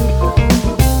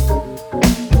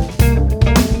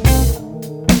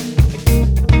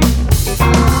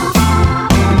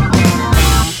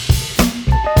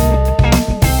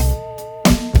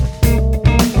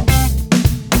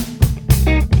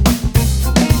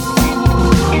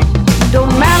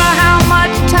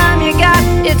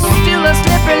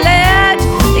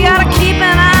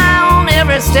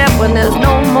 Step when there's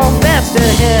no more bets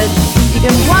ahead. You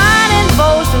can whine and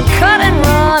boast and cut and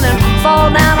run and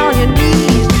fall down on your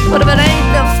knees, but if it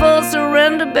ain't the full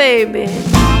surrender, baby,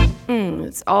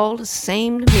 it's all the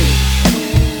same to me.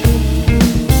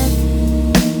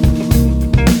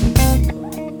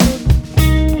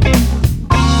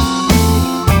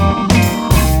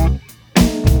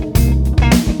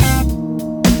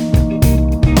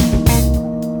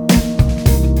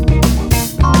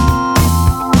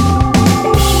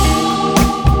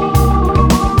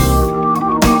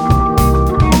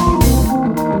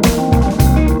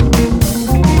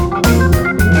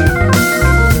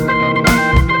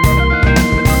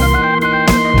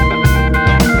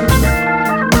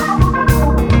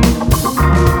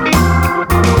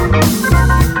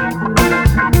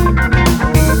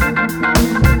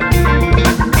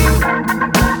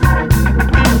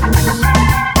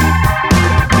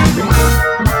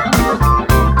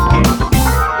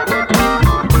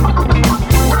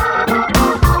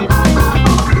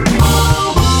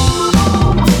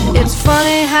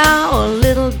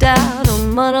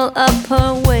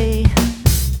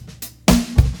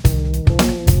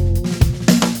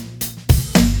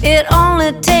 It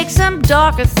only takes some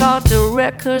darker thought to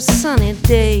wreck her sunny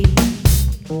day.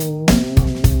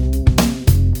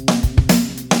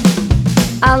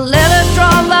 I let her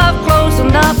draw love close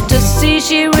enough to see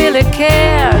she really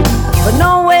cared, but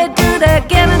no way to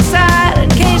get inside in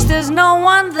case there's no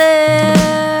one there.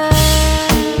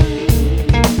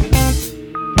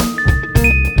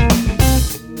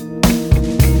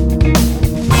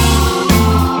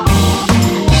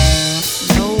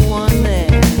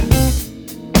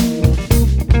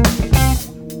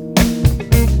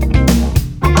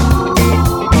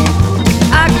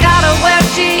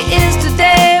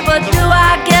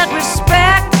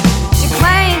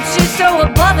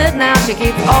 Now she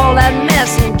keeps all that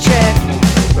mess in check.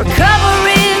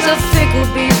 Recovery's a fickle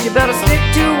beast. You better stick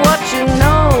to what you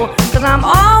know, 'cause I'm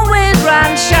always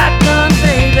riding shotgun,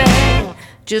 baby,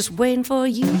 just waiting for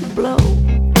you to blow.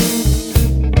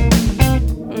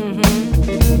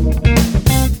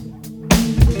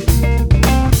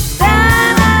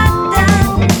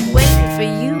 Waiting for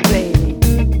you, baby.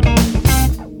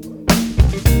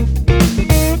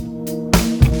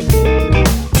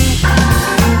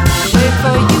 Wait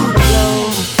for you.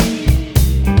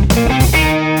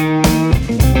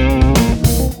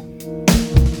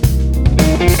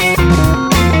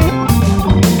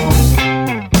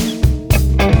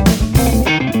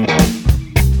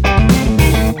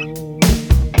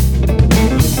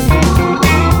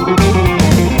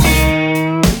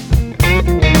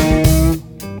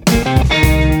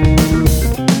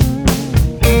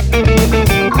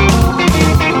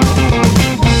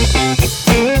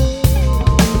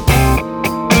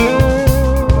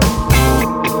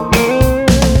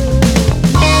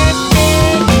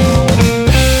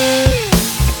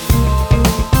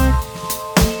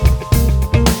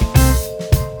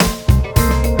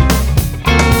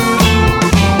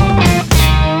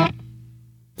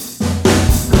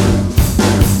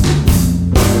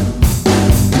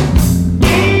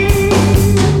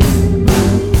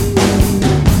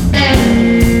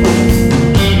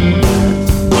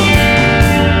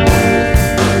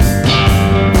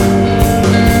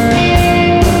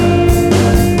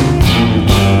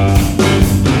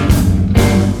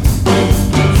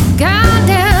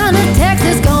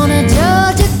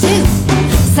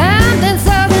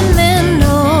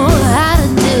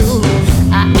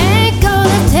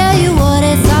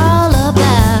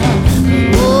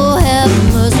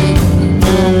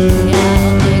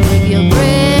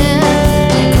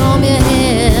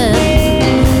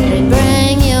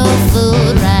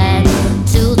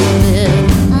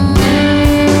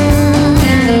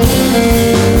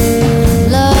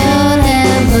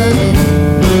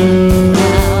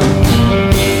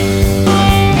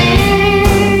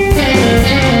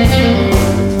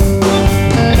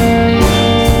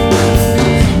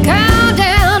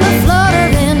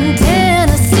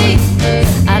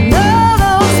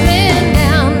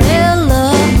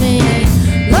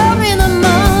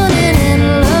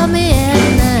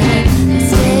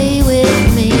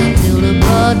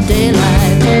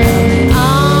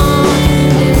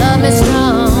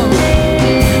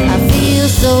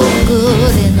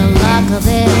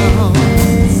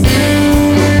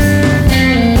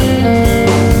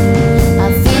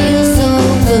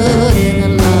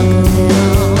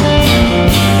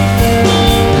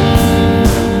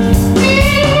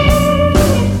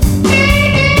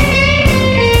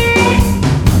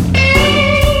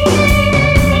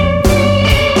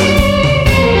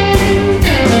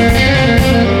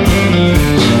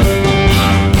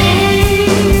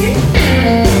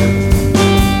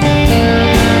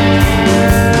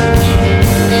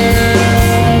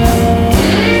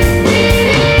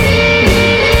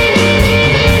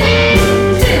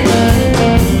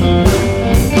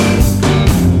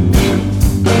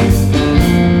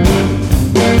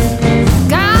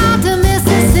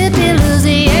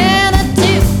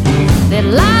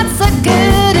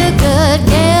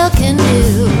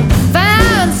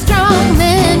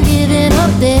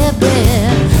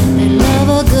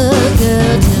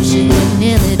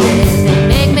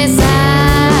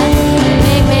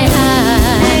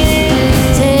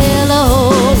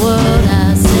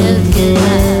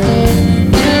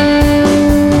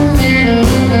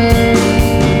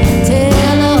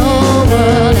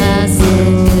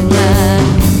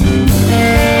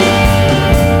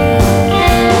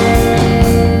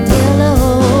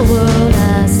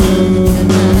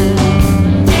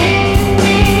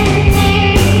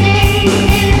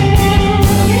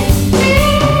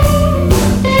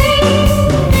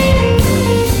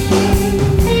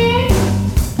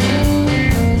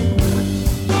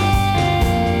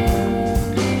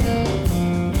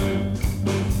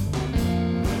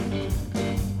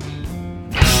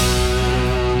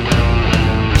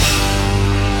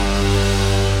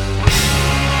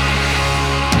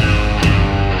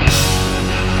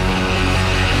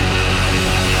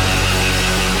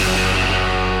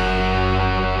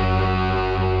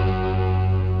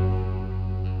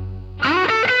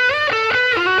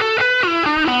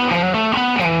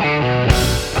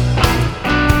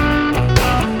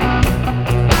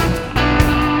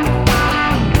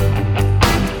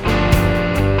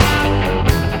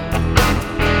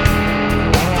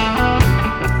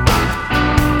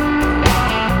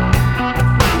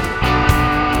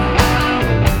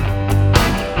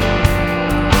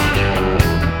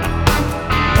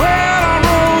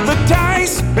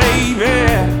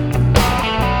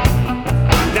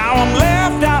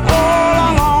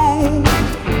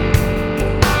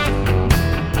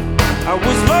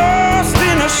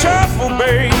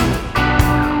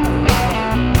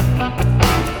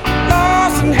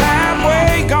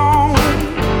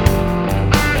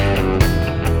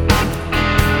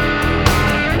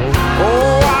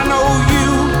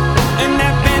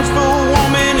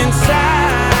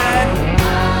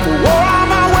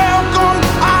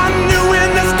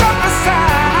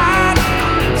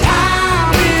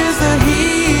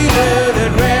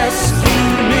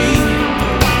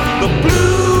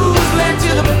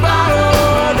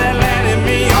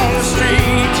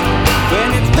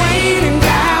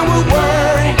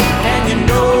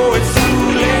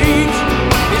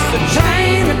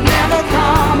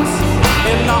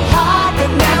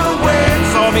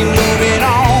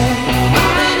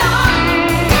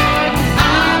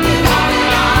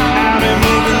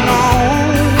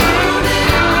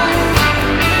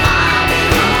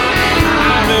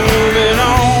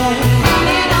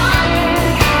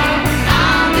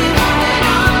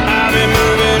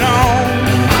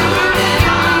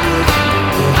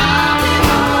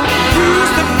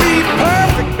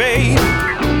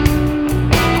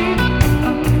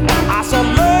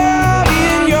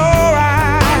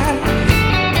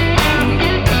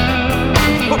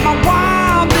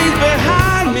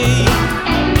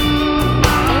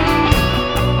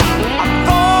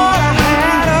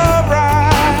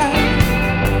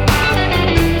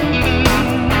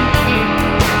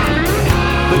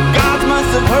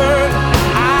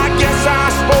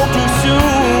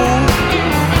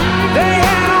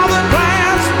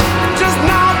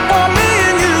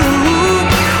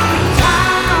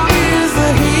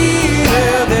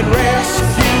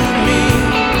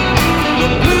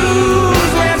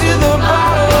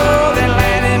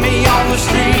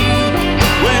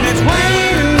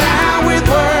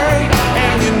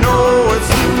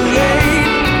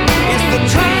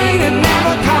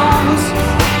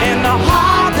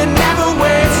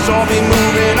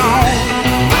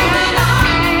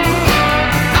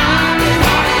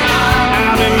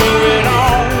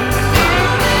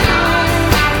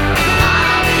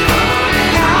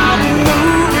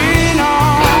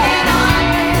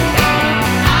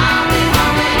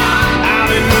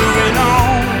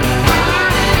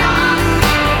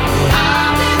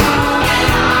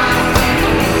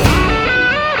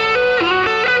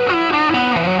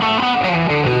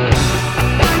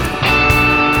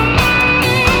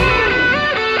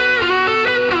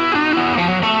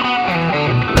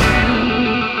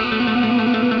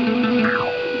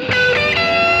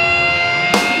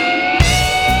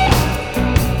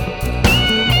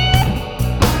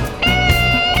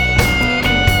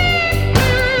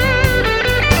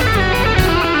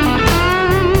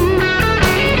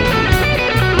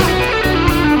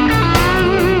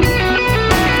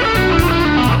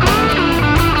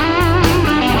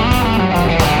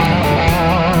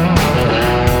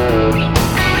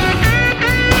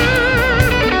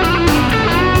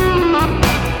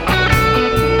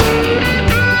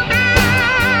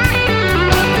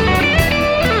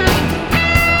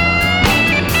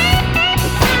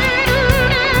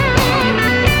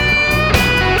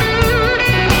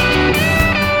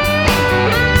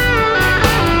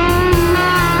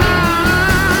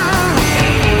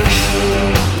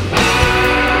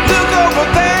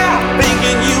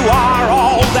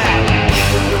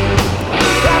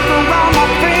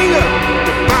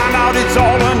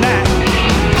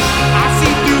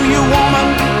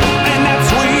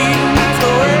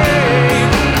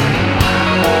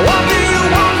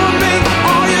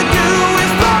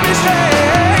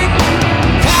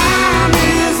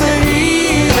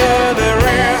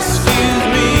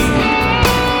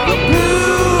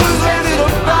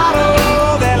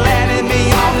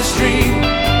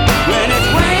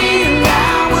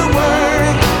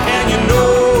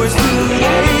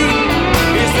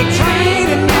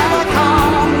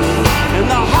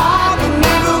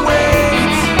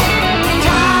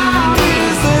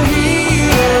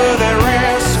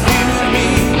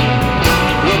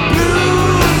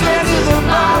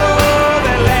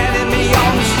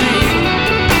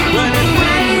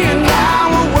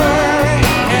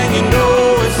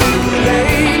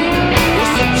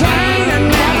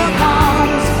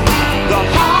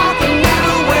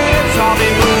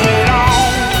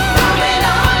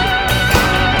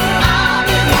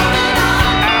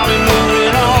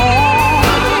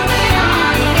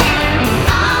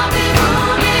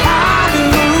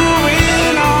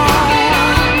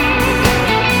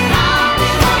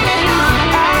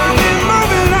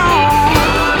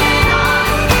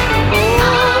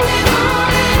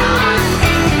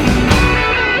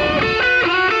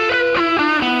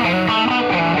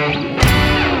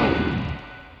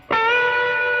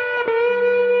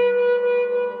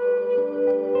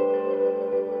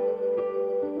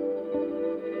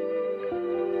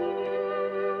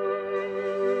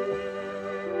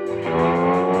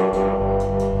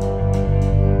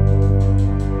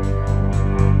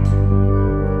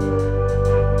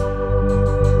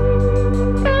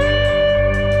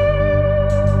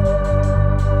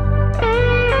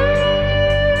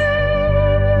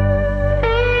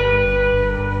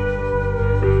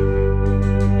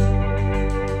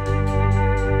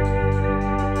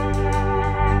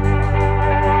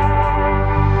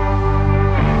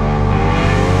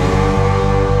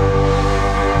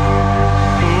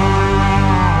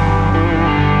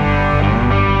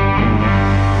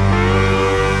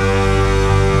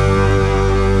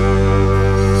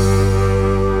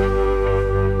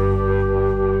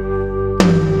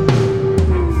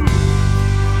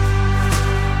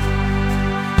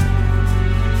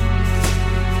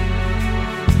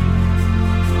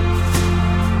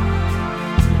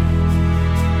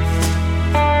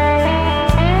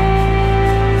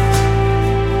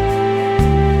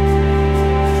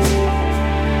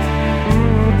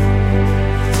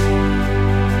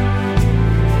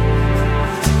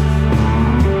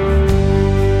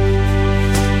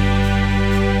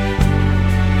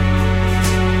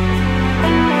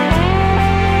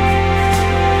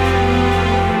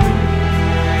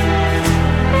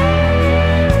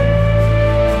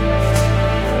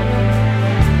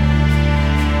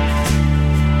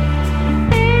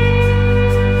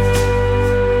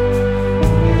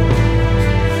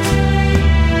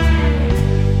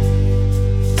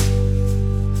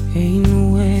 Ain't no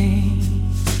way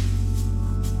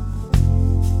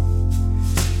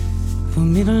for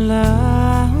me to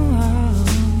love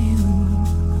you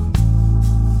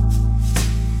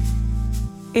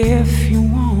if you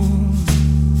won't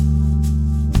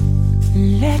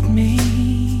let me.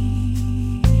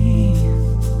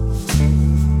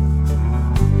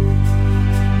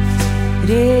 It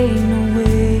ain't no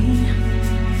way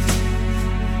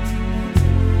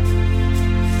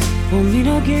for me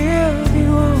to give you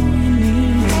all you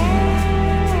need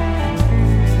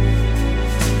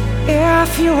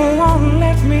if you won't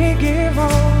let me give all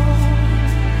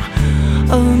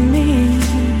of me.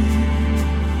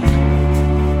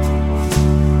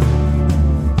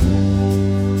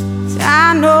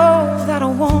 I know that a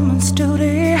woman's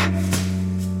duty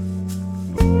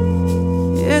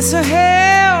is to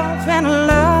help and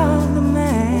love the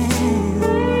man,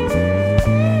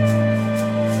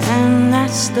 and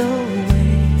that's the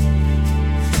way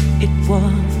it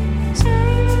was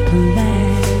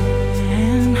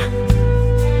planned.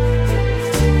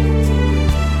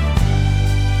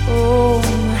 Oh,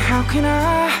 how can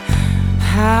I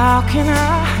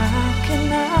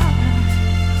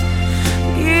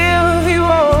give you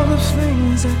all the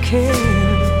things I can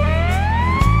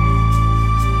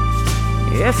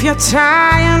if you're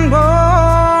tying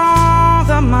both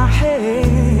of my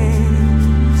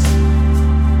hands?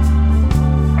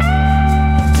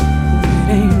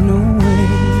 It ain't no way.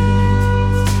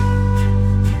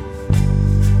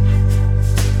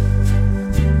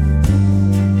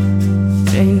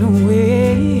 It ain't no way.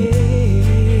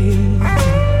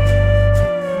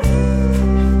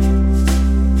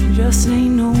 Just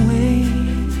ain't no way,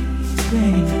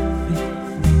 baby.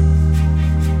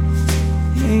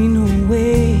 Ain't no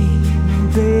way,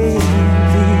 baby.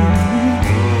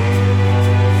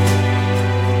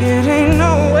 It ain't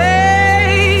no way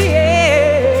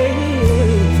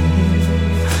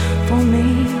for me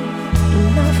to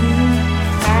love you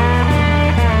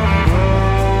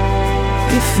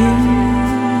if you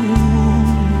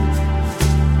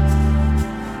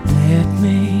let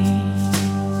me.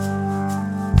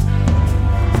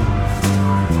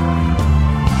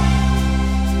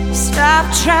 Stop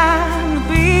trying to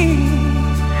be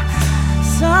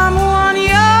someone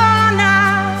you're not.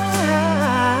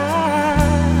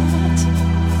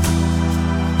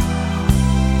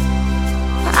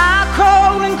 How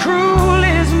cold and cruel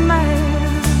is man?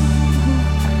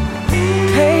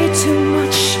 Pay too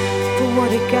much for what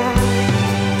he got.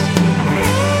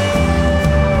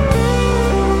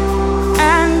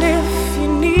 And if you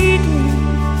need me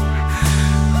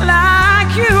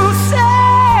like you say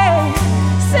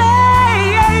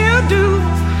do,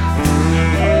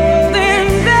 then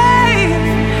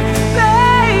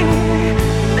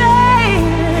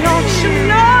don't you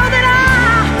know that I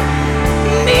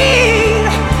need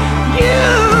you?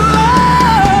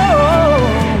 Oh,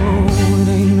 it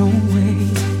ain't no way.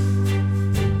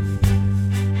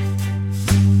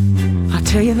 I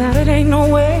tell you that it ain't no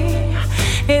way.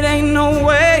 It ain't no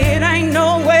way. It ain't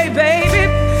no way, baby.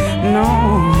 No,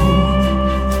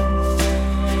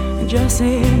 it just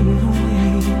ain't no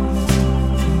way.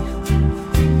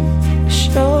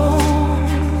 Sure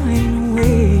ain't no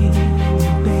way,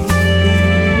 baby.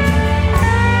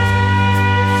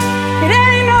 It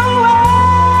ain't no way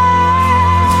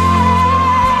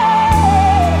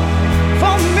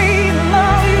for me to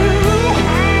love you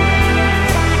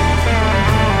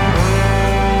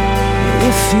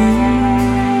if you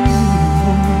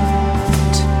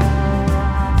won't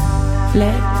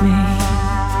let me.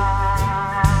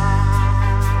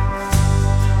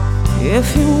 If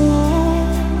you won't.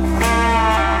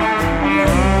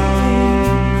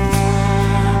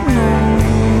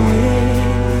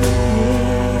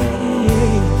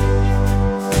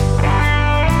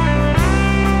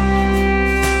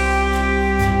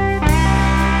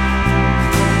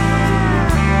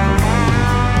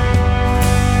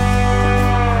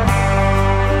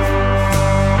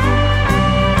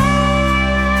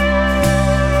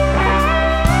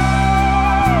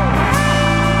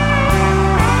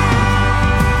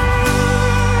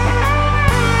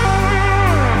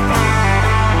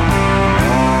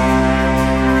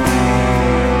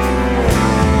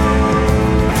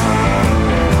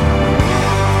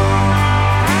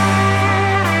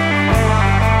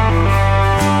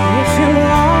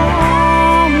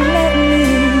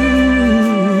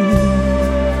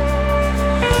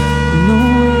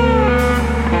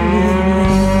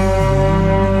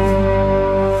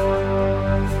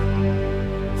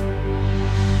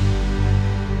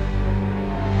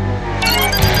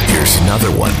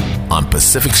 another one on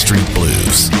Pacific Street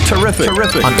Blues. Terrific.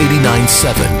 On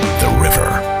 89.7 The River.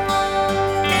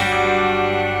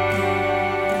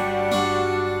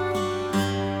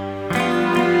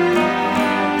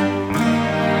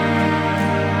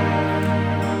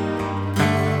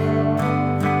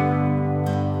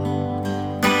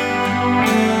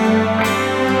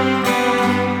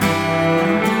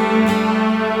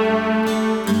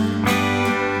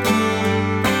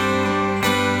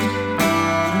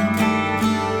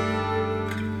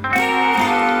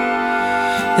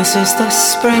 This is the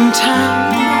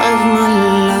springtime of my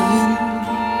loving,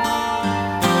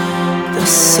 the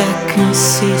second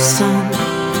season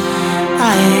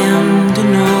I am to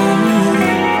know.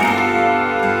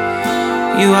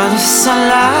 You are the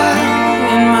sunlight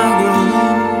in my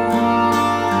growing,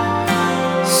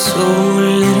 so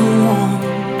little warmth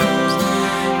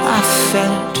I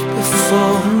felt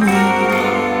before me.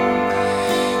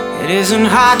 It isn't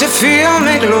hard to feel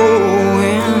me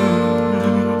glowing.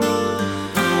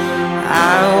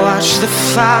 I watch the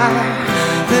fire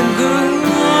that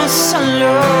grew so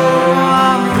low.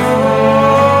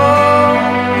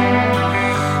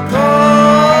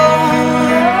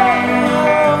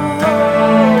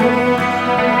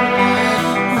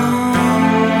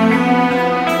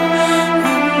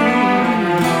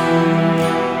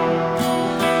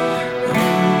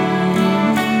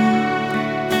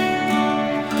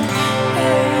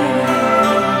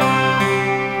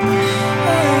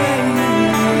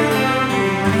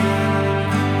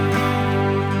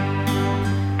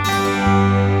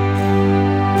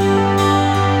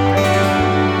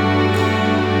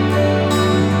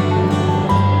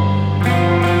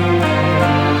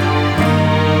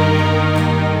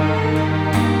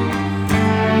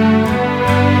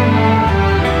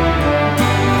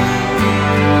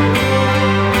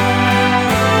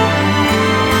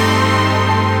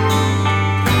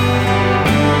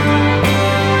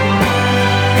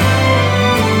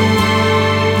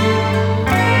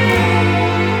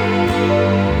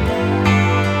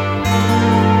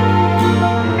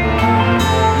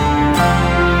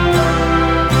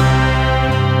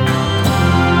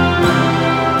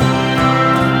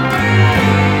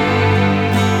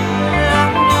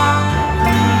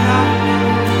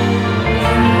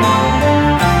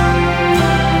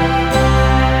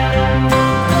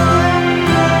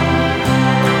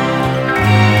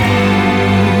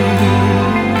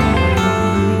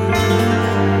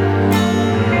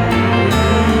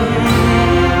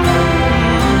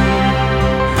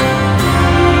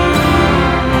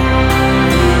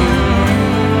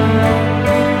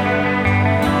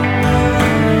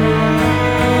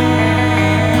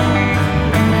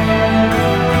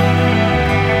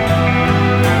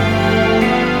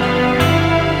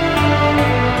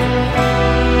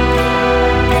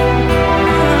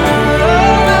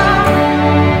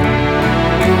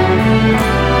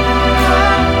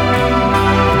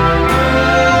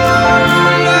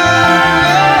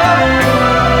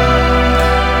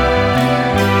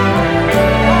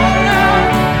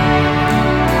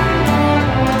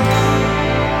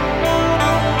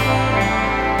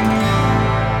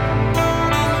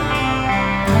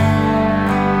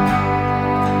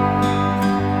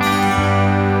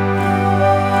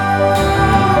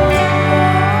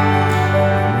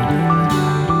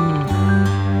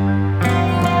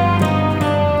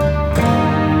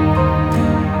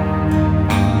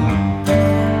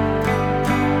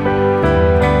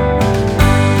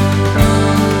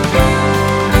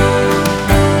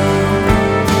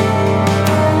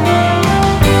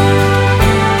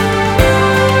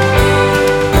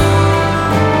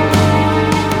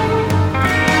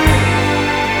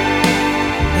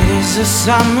 The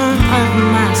summer of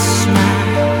my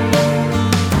smile,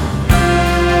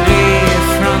 lay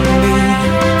from me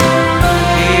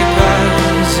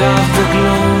papers of the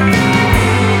gloom.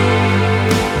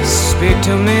 Speak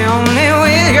to me only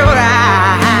with your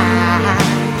eyes.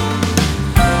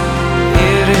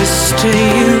 It is to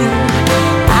you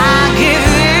I give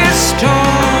this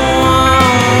tone.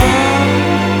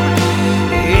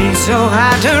 It's so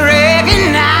hard to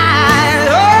recognize.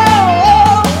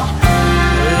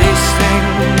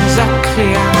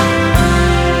 Clear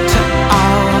to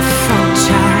all from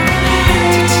time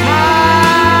to time.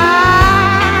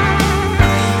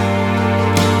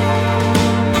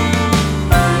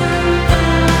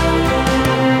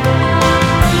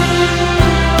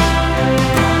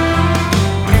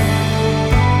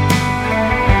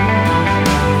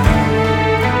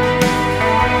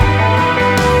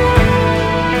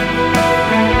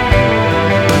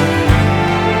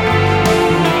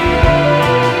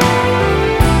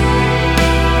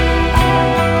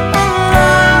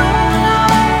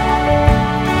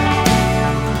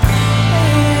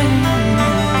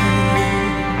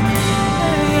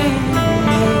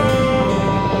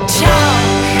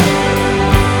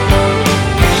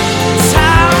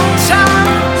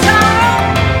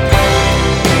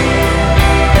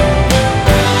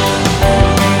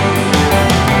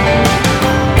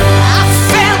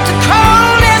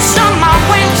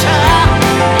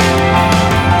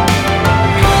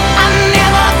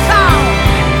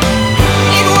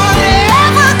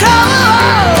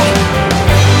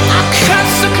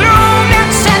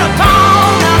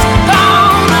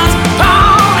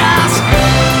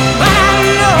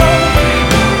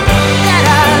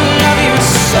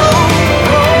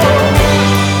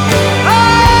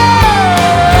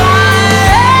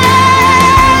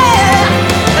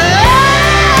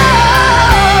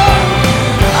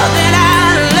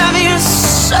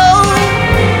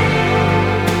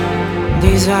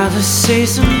 the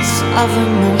seasons of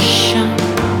emotion,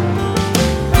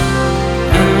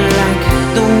 and like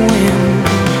the wind,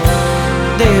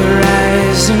 they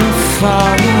rise and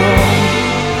fall.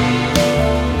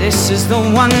 This is the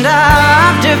wonder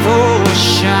of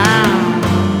devotion.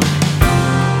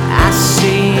 I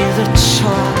see the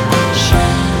torch,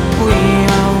 we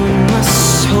own the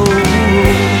soul.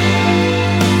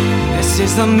 This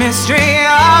is the mystery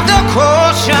of the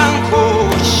quotient.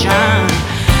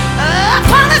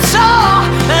 Upon the soul,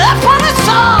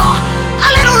 a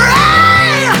little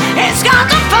rain, it's got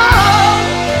to fall.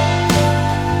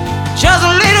 Just a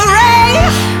little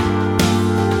rain,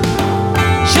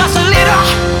 just a little,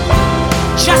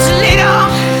 just a little,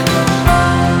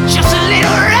 just a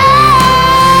little rain.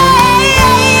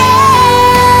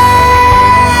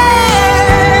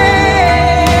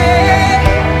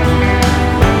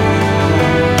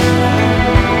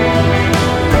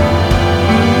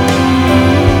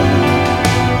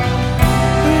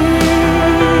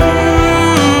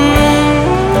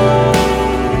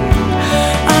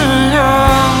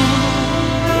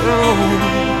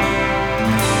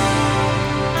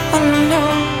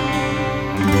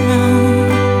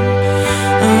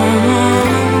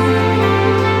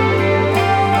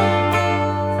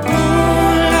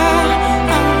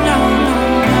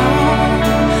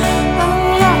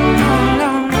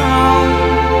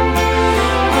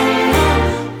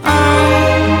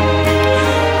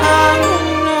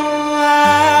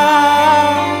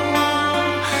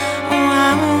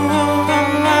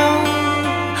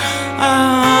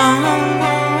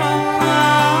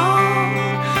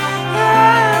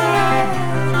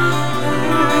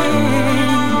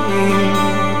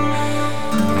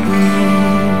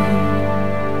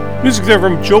 Music there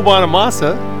from Joe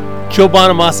Bonamassa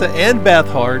and Beth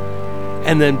Hart,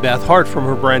 and then Beth Hart from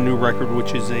her brand new record,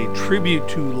 which is a tribute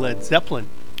to Led Zeppelin,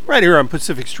 right here on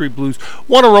Pacific Street Blues.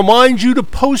 Want to remind you to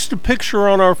post a picture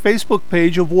on our Facebook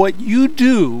page of what you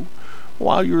do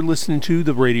while you're listening to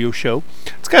the radio show.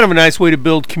 It's kind of a nice way to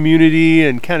build community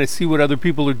and kind of see what other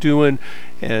people are doing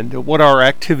and what our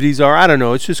activities are. I don't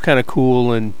know, it's just kind of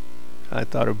cool, and I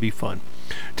thought it would be fun.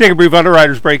 Take a brief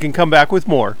Underwriters break and come back with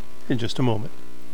more in just a moment.